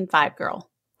 19:5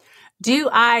 girl. Do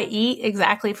I eat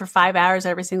exactly for 5 hours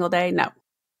every single day? No.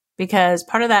 Because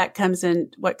part of that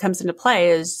what comes into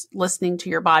play is listening to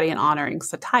your body and honoring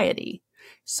satiety.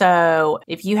 So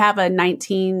if you have a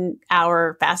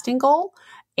 19-hour fasting goal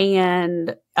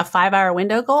and a 5-hour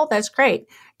window goal, that's great.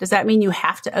 Does that mean you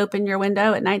have to open your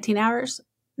window at 19 hours?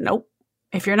 Nope.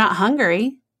 If you're not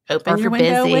hungry, open your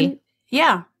window.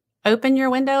 Open your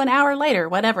window an hour later,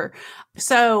 whatever.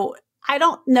 So I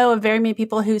don't know of very many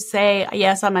people who say,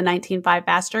 yes, I'm a 19:5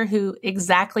 faster, who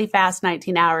exactly fast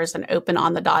 19 hours and open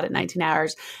on the dot at 19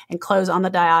 hours and close on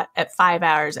the dot at 5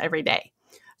 hours every day.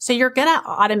 So you're going to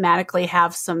automatically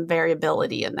have some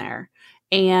variability in there.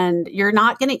 And you're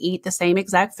not going to eat the same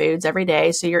exact foods every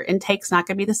day. So your intake's not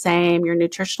going to be the same. Your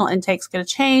nutritional intake's going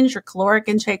to change. Your caloric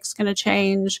intake's going to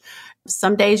change.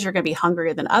 Some days you're going to be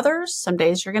hungrier than others. Some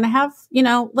days you're going to have,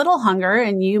 little hunger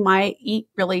and you might eat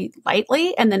really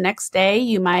lightly. And the next day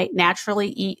you might naturally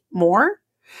eat more.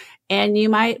 And you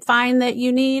might find that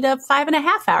you need a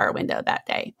 5.5 hour window that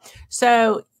day.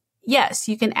 So yes,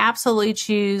 you can absolutely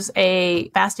choose a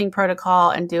fasting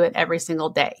protocol and do it every single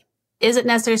day. Is it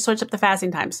necessary to switch up the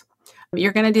fasting times?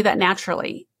 You're going to do that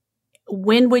naturally.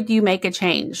 When would you make a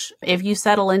change? If you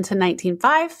settle into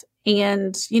 19:5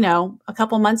 and, a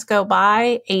couple months go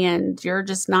by and you're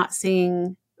just not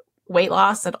seeing weight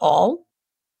loss at all,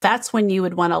 that's when you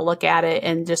would want to look at it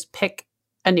and just pick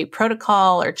a new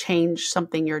protocol or change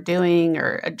something you're doing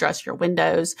or address your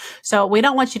windows. So we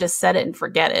don't want you to set it and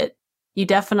forget it. You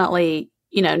definitely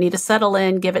need to settle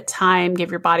in, give it time,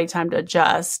 give your body time to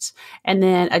adjust, and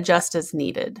then adjust as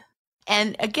needed.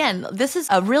 And again, this is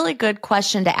a really good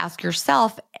question to ask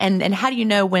yourself. And how do you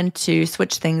know when to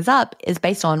switch things up is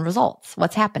based on results.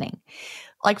 What's happening?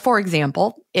 Like, for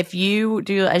example, if you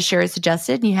do, as Sherry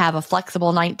suggested, and you have a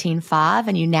flexible 19:5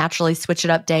 and you naturally switch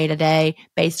it up day to day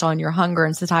based on your hunger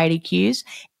and satiety cues,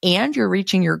 and you're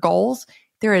reaching your goals,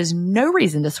 there is no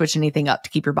reason to switch anything up to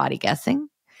keep your body guessing.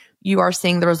 You are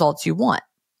seeing the results you want.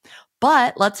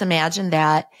 But let's imagine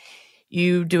that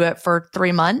you do it for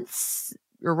 3 months,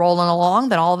 you're rolling along,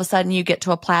 then all of a sudden you get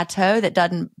to a plateau that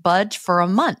doesn't budge for a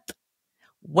month.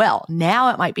 Well, now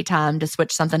it might be time to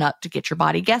switch something up to get your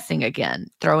body guessing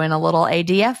again. Throw in a little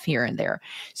ADF here and there.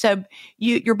 So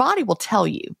your body will tell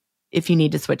you if you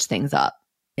need to switch things up,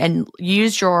 and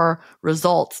use your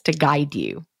results to guide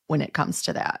you when it comes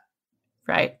to that.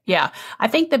 Right. Yeah. I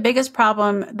think the biggest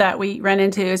problem that we run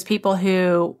into is people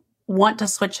who want to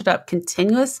switch it up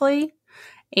continuously,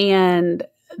 and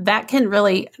that can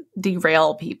really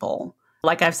derail people.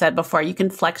 Like I've said before, you can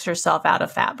flex yourself out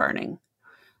of fat burning.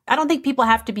 I don't think people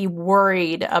have to be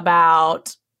worried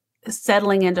about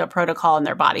settling into a protocol and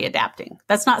their body adapting.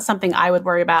 That's not something I would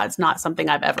worry about. It's not something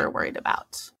I've ever worried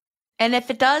about. And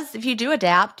if you do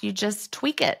adapt, you just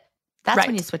tweak it. That's Right.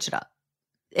 when you switch it up.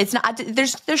 It's not,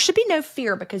 there should be no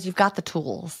fear because you've got the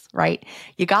tools, right?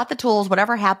 You got the tools,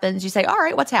 whatever happens, you say, all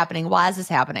right, what's happening? Why is this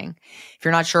happening? If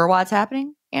you're not sure why it's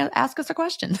happening, ask us a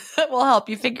question. We'll help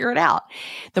you figure it out.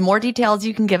 The more details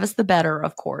you can give us, the better,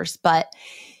 of course. But,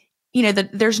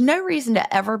 there's no reason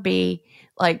to ever be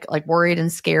like worried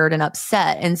and scared and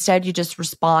upset. Instead, you just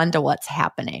respond to what's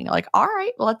happening. Like, all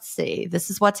right, well, let's see. This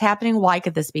is what's happening. Why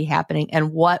could this be happening?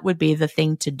 And what would be the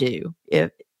thing to do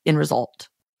in result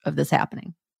of this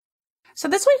happening? So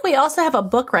this week we also have a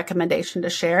book recommendation to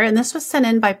share, and this was sent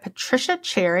in by Patricia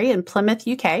Cherry in Plymouth,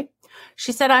 UK.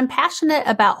 She said, I'm passionate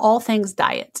about all things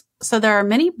diet. So there are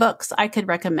many books I could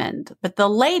recommend, but the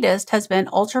latest has been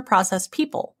Ultra Processed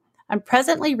People. I'm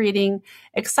presently reading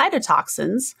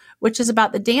Excitotoxins, which is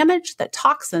about the damage that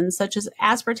toxins such as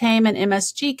aspartame and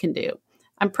MSG can do.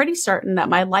 I'm pretty certain that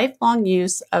my lifelong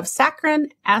use of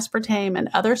saccharin, aspartame, and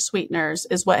other sweeteners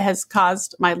is what has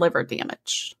caused my liver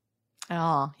damage.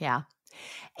 Oh, yeah.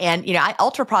 And,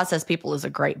 Ultra Processed People is a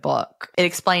great book. It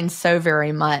explains so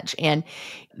very much. And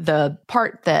the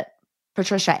part that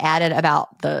Patricia added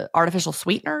about the artificial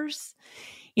sweeteners,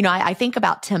 I think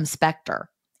about Tim Spector.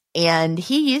 And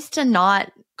he used to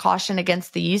not caution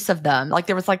against the use of them. Like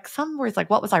there was some where he's like,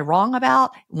 what was I wrong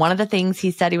about? One of the things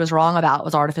he said he was wrong about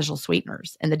was artificial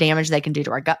sweeteners and the damage they can do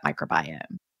to our gut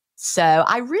microbiome. So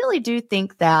I really do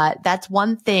think that that's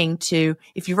one thing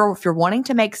if you're wanting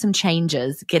to make some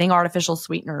changes, getting artificial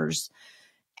sweeteners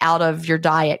out of your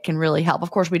diet can really help. Of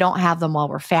course, we don't have them while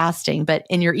we're fasting, but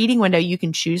in your eating window, you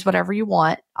can choose whatever you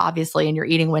want. Obviously, in your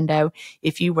eating window,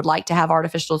 if you would like to have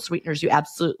artificial sweeteners, you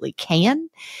absolutely can.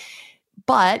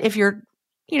 But if you're,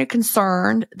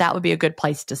 concerned, that would be a good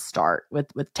place to start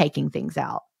with taking things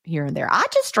out here and there. I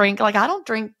just drink, I don't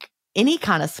drink any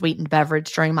kind of sweetened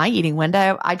beverage during my eating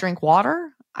window. I drink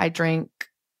water. I drink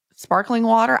sparkling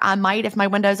water. I might, if my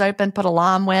window's open, put a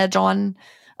lime wedge on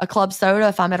a club soda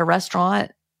if I'm at a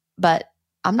restaurant. But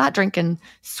I'm not drinking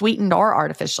sweetened or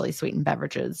artificially sweetened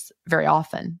beverages very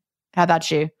often. How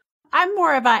about you? I'm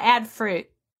more of a add fruit.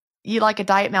 You like a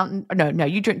Diet Mountain? No,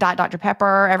 you drink Diet Dr.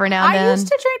 Pepper every now and then? I used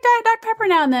to drink Diet Dr. Pepper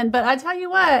now and then, but I tell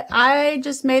you what, I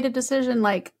just made a decision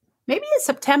maybe in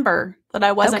September that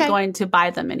I wasn't going to buy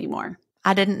them anymore.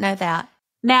 I didn't know that.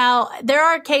 Now, there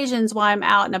are occasions while I'm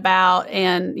out and about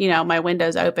and, my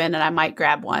window's open and I might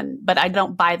grab one, but I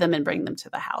don't buy them and bring them to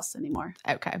the house anymore.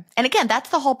 Okay. And again, that's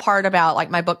the whole part about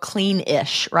my book,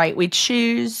 Clean-ish, right? We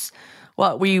choose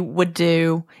what we would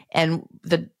do and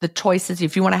the choices.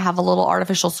 If you want to have a little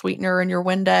artificial sweetener in your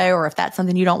window, or if that's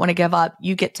something you don't want to give up,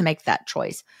 you get to make that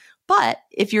choice. But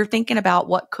if you're thinking about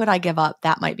what could I give up,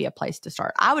 that might be a place to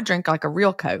start. I would drink a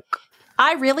real Coke.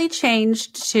 I really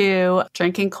changed to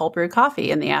drinking cold brew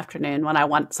coffee in the afternoon when I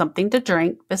want something to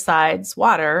drink besides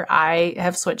water. I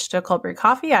have switched to a cold brew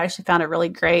coffee. I actually found a really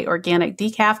great organic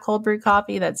decaf cold brew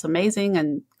coffee that's amazing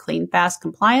and clean, fast,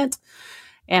 compliant.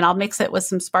 And I'll mix it with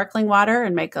some sparkling water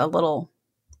and make a little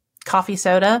coffee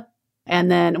soda.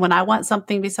 And then when I want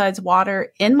something besides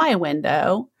water in my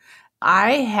window,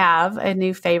 I have a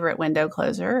new favorite window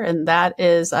closer, and that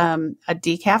is a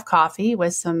decaf coffee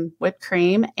with some whipped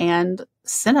cream and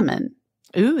cinnamon.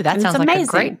 Ooh, that sounds like amazing. A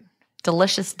great,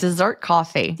 delicious dessert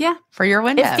coffee. Yeah. For your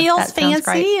window. It feels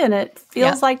fancy and it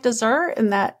feels Yeah. like dessert,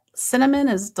 and that cinnamon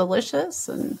is delicious.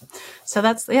 And so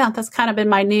that's kind of been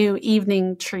my new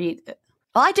evening treat.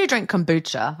 Well, I do drink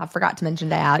kombucha. I forgot to mention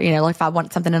that. If I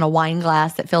want something in a wine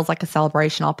glass that feels like a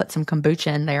celebration, I'll put some kombucha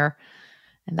in there,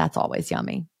 and that's always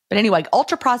yummy. But anyway,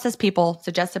 Ultra Processed People,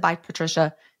 suggested by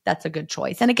Patricia, that's a good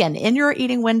choice. And again, in your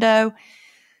eating window,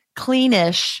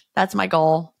 clean-ish, that's my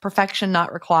goal. Perfection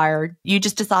not required. You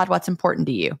just decide what's important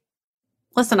to you.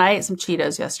 Listen, I ate some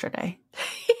Cheetos yesterday,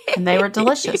 and they were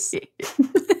delicious.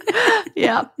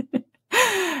 Yeah.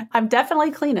 I'm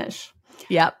definitely cleanish.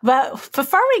 Yep. But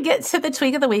before we get to the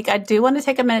tweak of the week, I do want to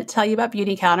take a minute to tell you about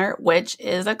Beauty Counter, which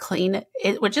is a clean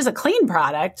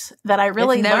product that I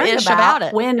really learned about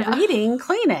it when reading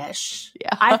Cleanish.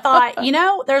 Yeah. I thought,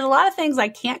 there's a lot of things I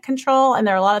can't control, and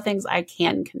there are a lot of things I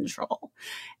can control.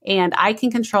 And I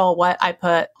can control what I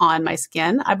put on my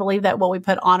skin. I believe that what we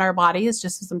put on our body is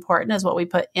just as important as what we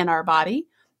put in our body.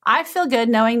 I feel good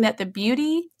knowing that the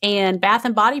beauty and bath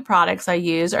and body products I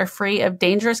use are free of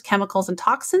dangerous chemicals and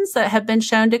toxins that have been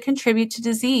shown to contribute to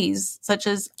disease, such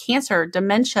as cancer,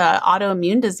 dementia,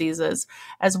 autoimmune diseases,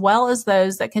 as well as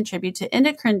those that contribute to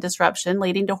endocrine disruption,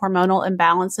 leading to hormonal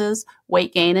imbalances,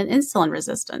 weight gain, and insulin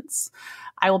resistance.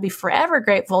 I will be forever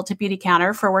grateful to Beauty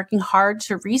Counter for working hard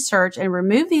to research and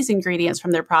remove these ingredients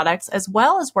from their products, as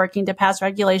well as working to pass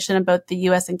regulation in both the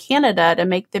US and Canada to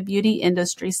make the beauty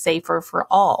industry safer for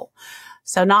all.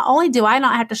 So not only do I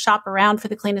not have to shop around for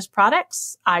the cleanest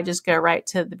products, I just go right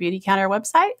to the Beauty Counter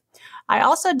website. I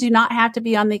also do not have to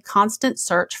be on the constant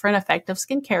search for an effective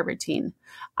skincare routine.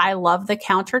 I love the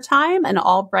Counter Time and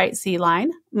All Bright C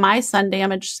line. My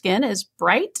sun-damaged skin is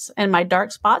bright and my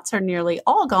dark spots are nearly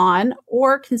all gone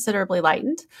or considerably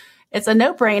lightened. It's a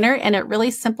no-brainer and it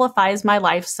really simplifies my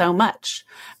life so much.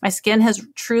 My skin has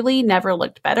truly never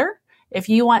looked better. If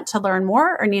you want to learn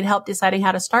more or need help deciding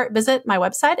how to start, visit my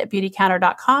website at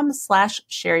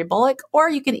beautycounter.com/Sherry Bullock, or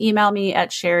you can email me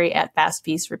at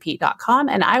sherry@fastpiecerepeat.com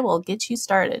and I will get you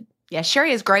started. Yeah,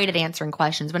 Sherry is great at answering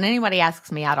questions. When anybody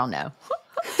asks me, I don't know.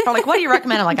 They're like, what do you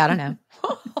recommend? I'm like, I don't know.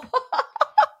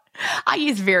 I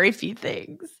use very few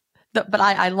things, but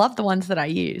I love the ones that I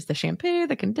use. The shampoo,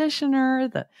 the conditioner,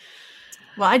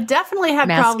 Well, I definitely had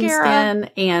problem skin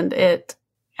and it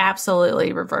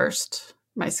absolutely reversed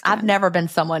my skin. I've never been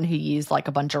someone who used like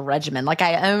a bunch of regimen. Like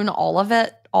I own all of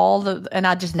it, and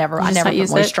I never put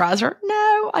moisturizer.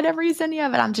 No, I never use any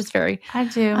of it. I'm just I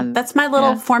do. That's my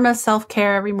little form of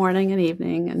self-care every morning and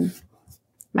evening, and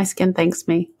my skin thanks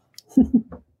me.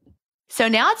 So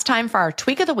now it's time for our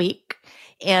tweak of the week.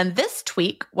 And this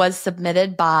tweak was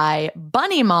submitted by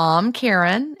Bunny Mom,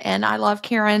 Karen. And I love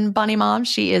Karen, Bunny Mom.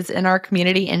 She is in our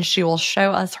community and she will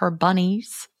show us her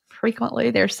bunnies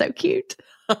frequently. They're so cute.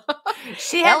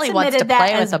 She had Ellie wants to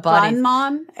play with a Bun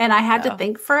Mom, and I had to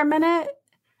think for a minute,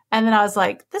 and then I was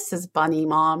like, "This is Bunny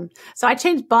Mom." So I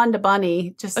changed Bun to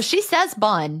Bunny. She says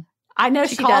Bun. I know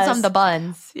she calls them the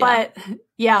buns, but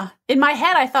in my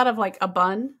head I thought of like a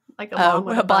bun, like a mom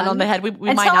with a bun on the head. We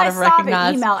might not have recognized. Until I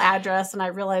saw the email address, and I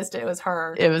realized it was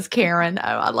her. It was Karen. Oh,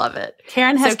 I love it.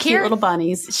 Karen has cute little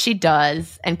bunnies. She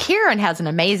does, and Karen has an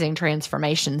amazing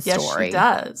transformation story. Yes, she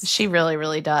does. She really,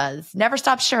 really does. Never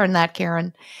stop sharing that,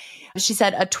 Karen. She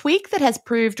said, a tweak that has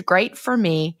proved great for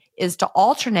me is to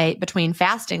alternate between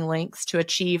fasting lengths to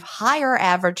achieve higher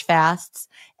average fasts,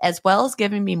 as well as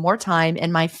giving me more time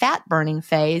in my fat burning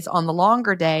phase on the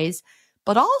longer days,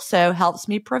 but also helps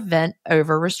me prevent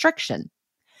over restriction.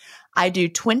 I do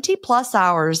 20 plus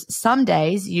hours some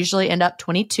days, usually end up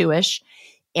 22-ish,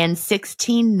 and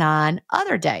 16-9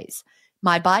 other days.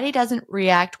 My body doesn't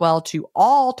react well to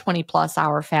all 20 plus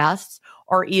hour fasts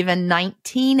or even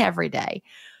 19 every day.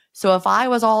 So if I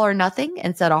was all or nothing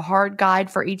and set a hard guide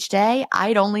for each day,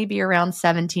 I'd only be around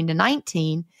 17 to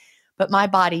 19. But my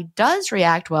body does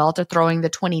react well to throwing the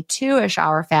 22-ish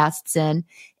hour fasts in,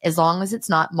 as long as it's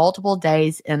not multiple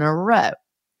days in a row.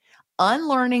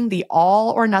 Unlearning the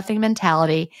all or nothing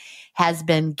mentality has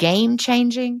been game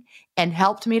changing and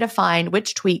helped me to find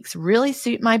which tweaks really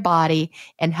suit my body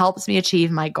and helps me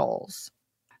achieve my goals.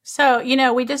 So,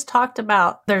 we just talked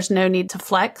about there's no need to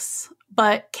flex.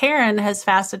 But Karen has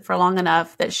fasted for long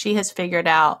enough that she has figured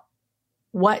out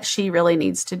what she really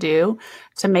needs to do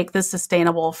to make this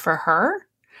sustainable for her.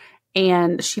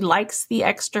 And she likes the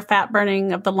extra fat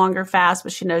burning of the longer fast,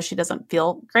 but she knows she doesn't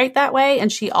feel great that way. And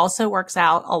she also works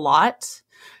out a lot.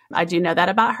 I do know that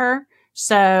about her.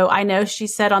 So I know she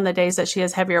said on the days that she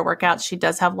has heavier workouts, she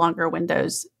does have longer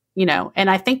windows, and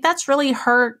I think that's really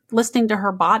her listening to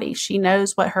her body. She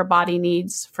knows what her body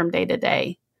needs from day to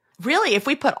day. Really, if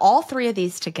we put all three of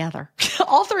these together,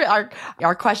 all three,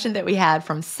 our question that we had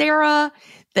from Sarah,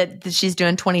 that she's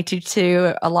doing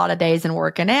 22-2 a lot of days and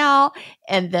working out.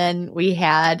 And then we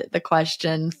had the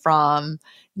question from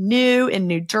New in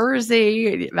New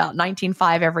Jersey, about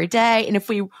 19.5 every day. And if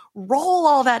we roll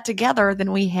all that together,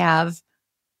 then we have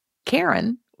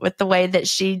Karen with the way that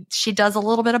she does a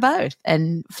little bit of both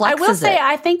and flexes it. I will say,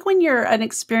 I think when you're an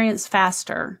experienced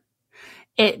faster,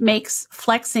 it makes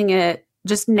flexing it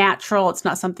just natural. It's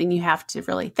not something you have to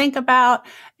really think about.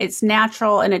 It's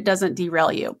natural and it doesn't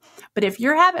derail you. But if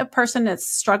you're a person that's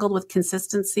struggled with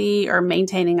consistency or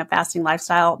maintaining a fasting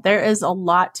lifestyle, there is a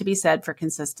lot to be said for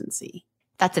consistency.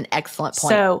 That's an excellent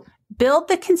point. So build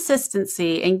the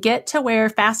consistency and get to where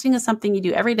fasting is something you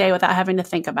do every day without having to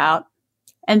think about.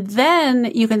 And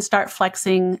then you can start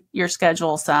flexing your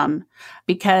schedule some,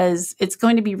 because it's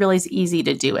going to be really easy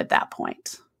to do at that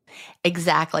point.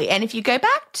 Exactly. And if you go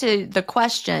back to the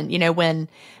question, when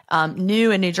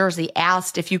New in New Jersey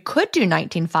asked if you could do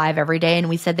 19.5 every day, and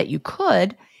we said that you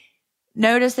could,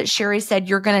 notice that Sherry said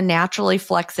you're going to naturally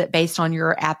flex it based on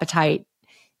your appetite,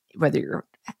 whether you're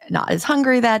not as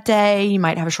hungry that day, you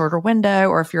might have a shorter window,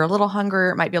 or if you're a little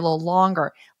hungrier, it might be a little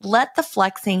longer. Let the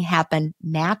flexing happen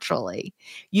naturally.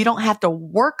 You don't have to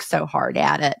work so hard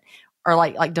at it or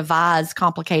like devise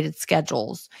complicated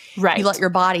schedules. Right. You let your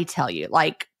body tell you,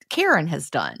 like Karen has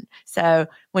done. So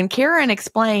when Karen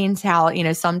explains how,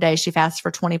 some days she fasts for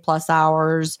 20 plus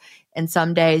hours and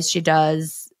some days she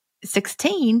does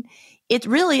 16, it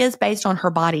really is based on her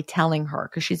body telling her,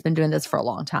 because she's been doing this for a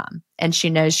long time. And she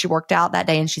knows she worked out that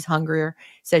day and she's hungrier,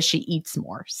 so she eats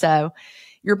more. So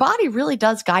your body really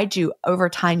does guide you over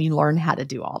time. You learn how to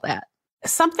do all that.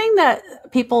 Something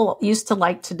that people used to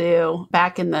like to do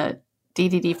back in the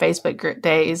DDD Facebook group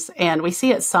days, and we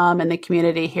see it some in the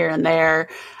community here and there,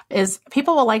 is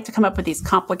people will like to come up with these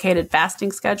complicated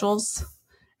fasting schedules.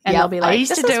 And they'll be like,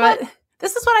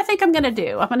 this is what I think I'm going to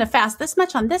do. I'm going to fast this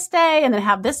much on this day and then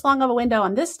have this long of a window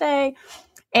on this day.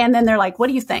 And then they're like, what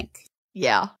do you think?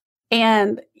 Yeah.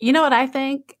 And you know what I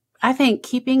think? I think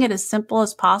keeping it as simple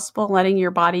as possible, letting your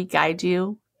body guide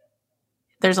you.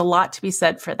 There's a lot to be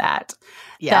said for that.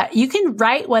 Yeah. That you can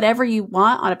write whatever you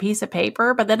want on a piece of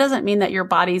paper, but that doesn't mean that your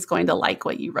body's going to like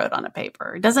what you wrote on a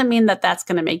paper. It doesn't mean that that's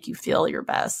going to make you feel your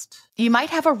best. You might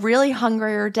have a really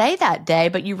hungrier day that day,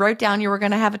 but you wrote down you were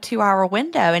going to have a 2-hour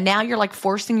window. And now you're like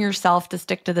forcing yourself to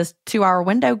stick to this 2-hour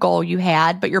window goal you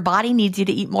had, but your body needs you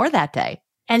to eat more that day.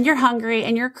 And you're hungry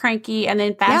and you're cranky, and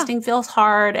then fasting feels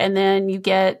hard. And then you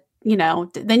get,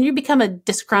 then you become a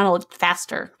disgruntled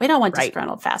faster. We don't want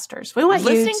disgruntled fasters. We want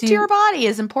listening to your body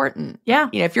is important. Yeah.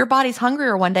 If your body's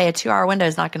hungrier one day, a 2-hour window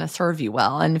is not going to serve you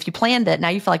well. And if you planned it, now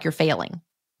you feel like you're failing.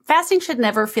 Fasting should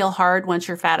never feel hard once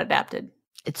you're fat adapted.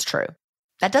 It's true.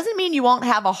 That doesn't mean you won't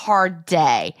have a hard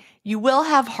day. You will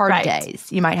have hard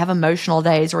days. You might have emotional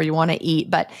days where you want to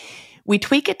eat, but we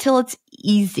tweak it till it's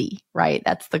easy, right?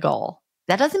 That's the goal.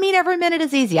 That doesn't mean every minute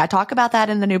is easy. I talk about that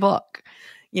in the new book.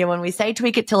 When we say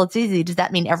tweak it till it's easy, does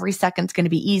that mean every second's going to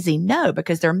be easy? No,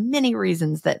 because there are many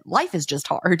reasons that life is just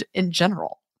hard in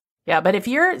general. Yeah, but if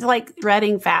you're like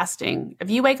dreading fasting, if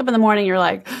you wake up in the morning, you're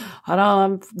like,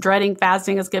 I'm dreading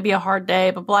fasting. It's going to be a hard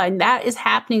day, blah, blah. And that is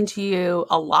happening to you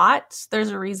a lot. There's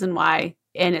a reason why.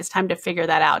 And it's time to figure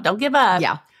that out. Don't give up.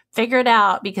 Yeah. Figure it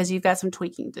out, because you've got some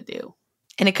tweaking to do.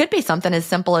 And it could be something as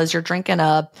simple as you're drinking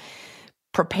a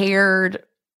prepared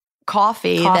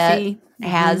coffee that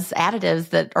has additives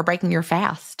that are breaking your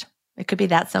fast. It could be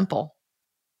that simple.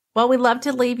 Well, we'd love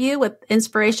to leave you with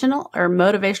inspirational or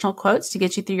motivational quotes to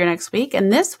get you through your next week.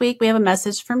 And this week we have a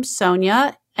message from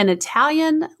Sonia, an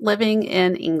Italian living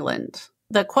in England.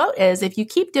 The quote is, if you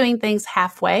keep doing things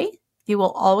halfway, you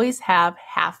will always have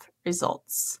half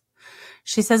results.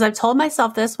 She says, I've told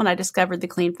myself this when I discovered the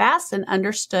clean fast and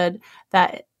understood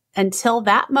that until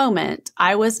that moment,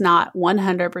 I was not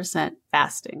 100%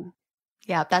 fasting.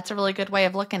 Yeah, that's a really good way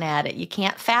of looking at it. You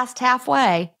can't fast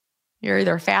halfway. You're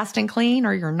either fasting clean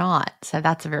or you're not. So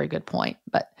that's a very good point.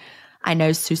 But I know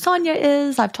Susonia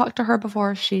is. I've talked to her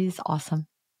before. She's awesome.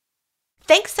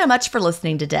 Thanks so much for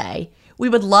listening today. We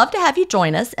would love to have you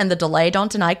join us in the Delay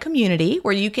Don't Deny community,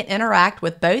 where you can interact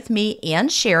with both me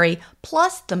and Sherry,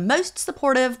 plus the most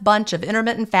supportive bunch of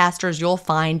intermittent fasters you'll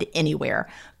find anywhere.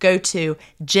 Go to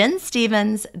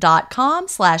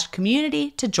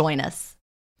jenstevens.com/community to join us.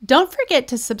 Don't forget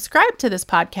to subscribe to this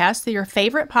podcast through your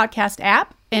favorite podcast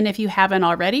app. And if you haven't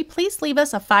already, please leave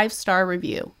us a 5-star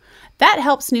review. That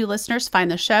helps new listeners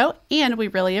find the show, and we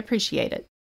really appreciate it.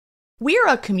 We're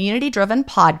a community-driven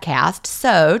podcast,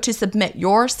 so to submit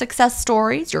your success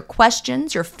stories, your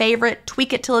questions, your favorite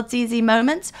tweak it till it's easy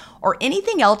moments, or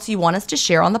anything else you want us to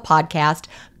share on the podcast,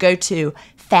 go to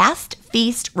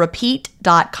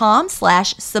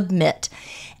fastfeastrepeat.com/submit.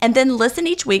 And then listen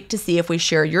each week to see if we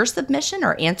share your submission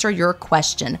or answer your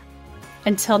question.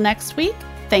 Until next week,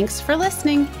 thanks for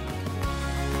listening.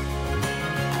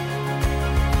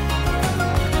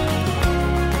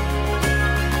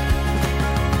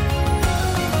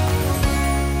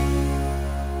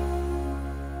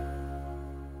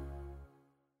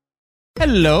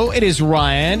 Hello, it is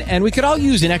Ryan, and we could all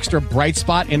use an extra bright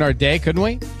spot in our day, couldn't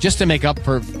we? Just to make up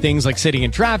for things like sitting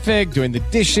in traffic, doing the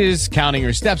dishes, counting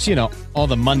your steps, all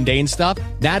the mundane stuff.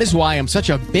 That is why I'm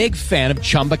such a big fan of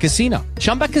Chumba Casino.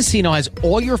 Chumba Casino has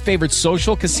all your favorite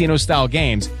social casino-style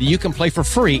games that you can play for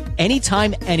free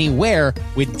anytime, anywhere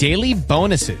with daily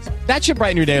bonuses. That should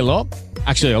brighten your day a little.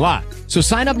 Actually, a lot. So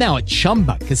sign up now at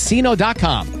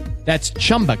ChumbaCasino.com. That's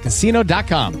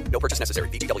ChumbaCasino.com. No purchase necessary.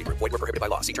 VGW Group. Void where prohibited by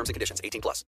law. See terms and conditions.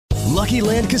 18+. Lucky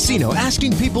Land Casino,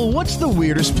 asking people, what's the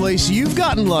weirdest place you've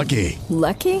gotten lucky?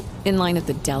 Lucky? In line at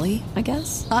the deli, I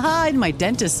guess? Aha, in my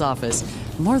dentist's office.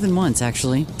 More than once,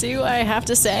 actually. Do I have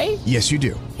to say? Yes, you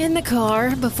do. In the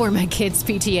car before my kids'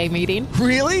 PTA meeting.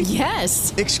 Really?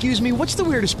 Yes. Excuse me, what's the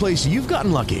weirdest place you've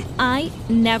gotten lucky? I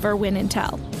never win and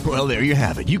tell. Well, there you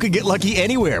have it. You can get lucky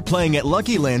anywhere, playing at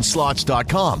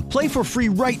LuckyLandSlots.com. Play for free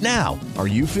right now. Are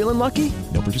you feeling lucky?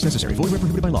 No purchase necessary. Void where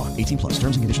prohibited by law. 18+.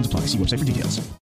 Terms and conditions apply. See website for details.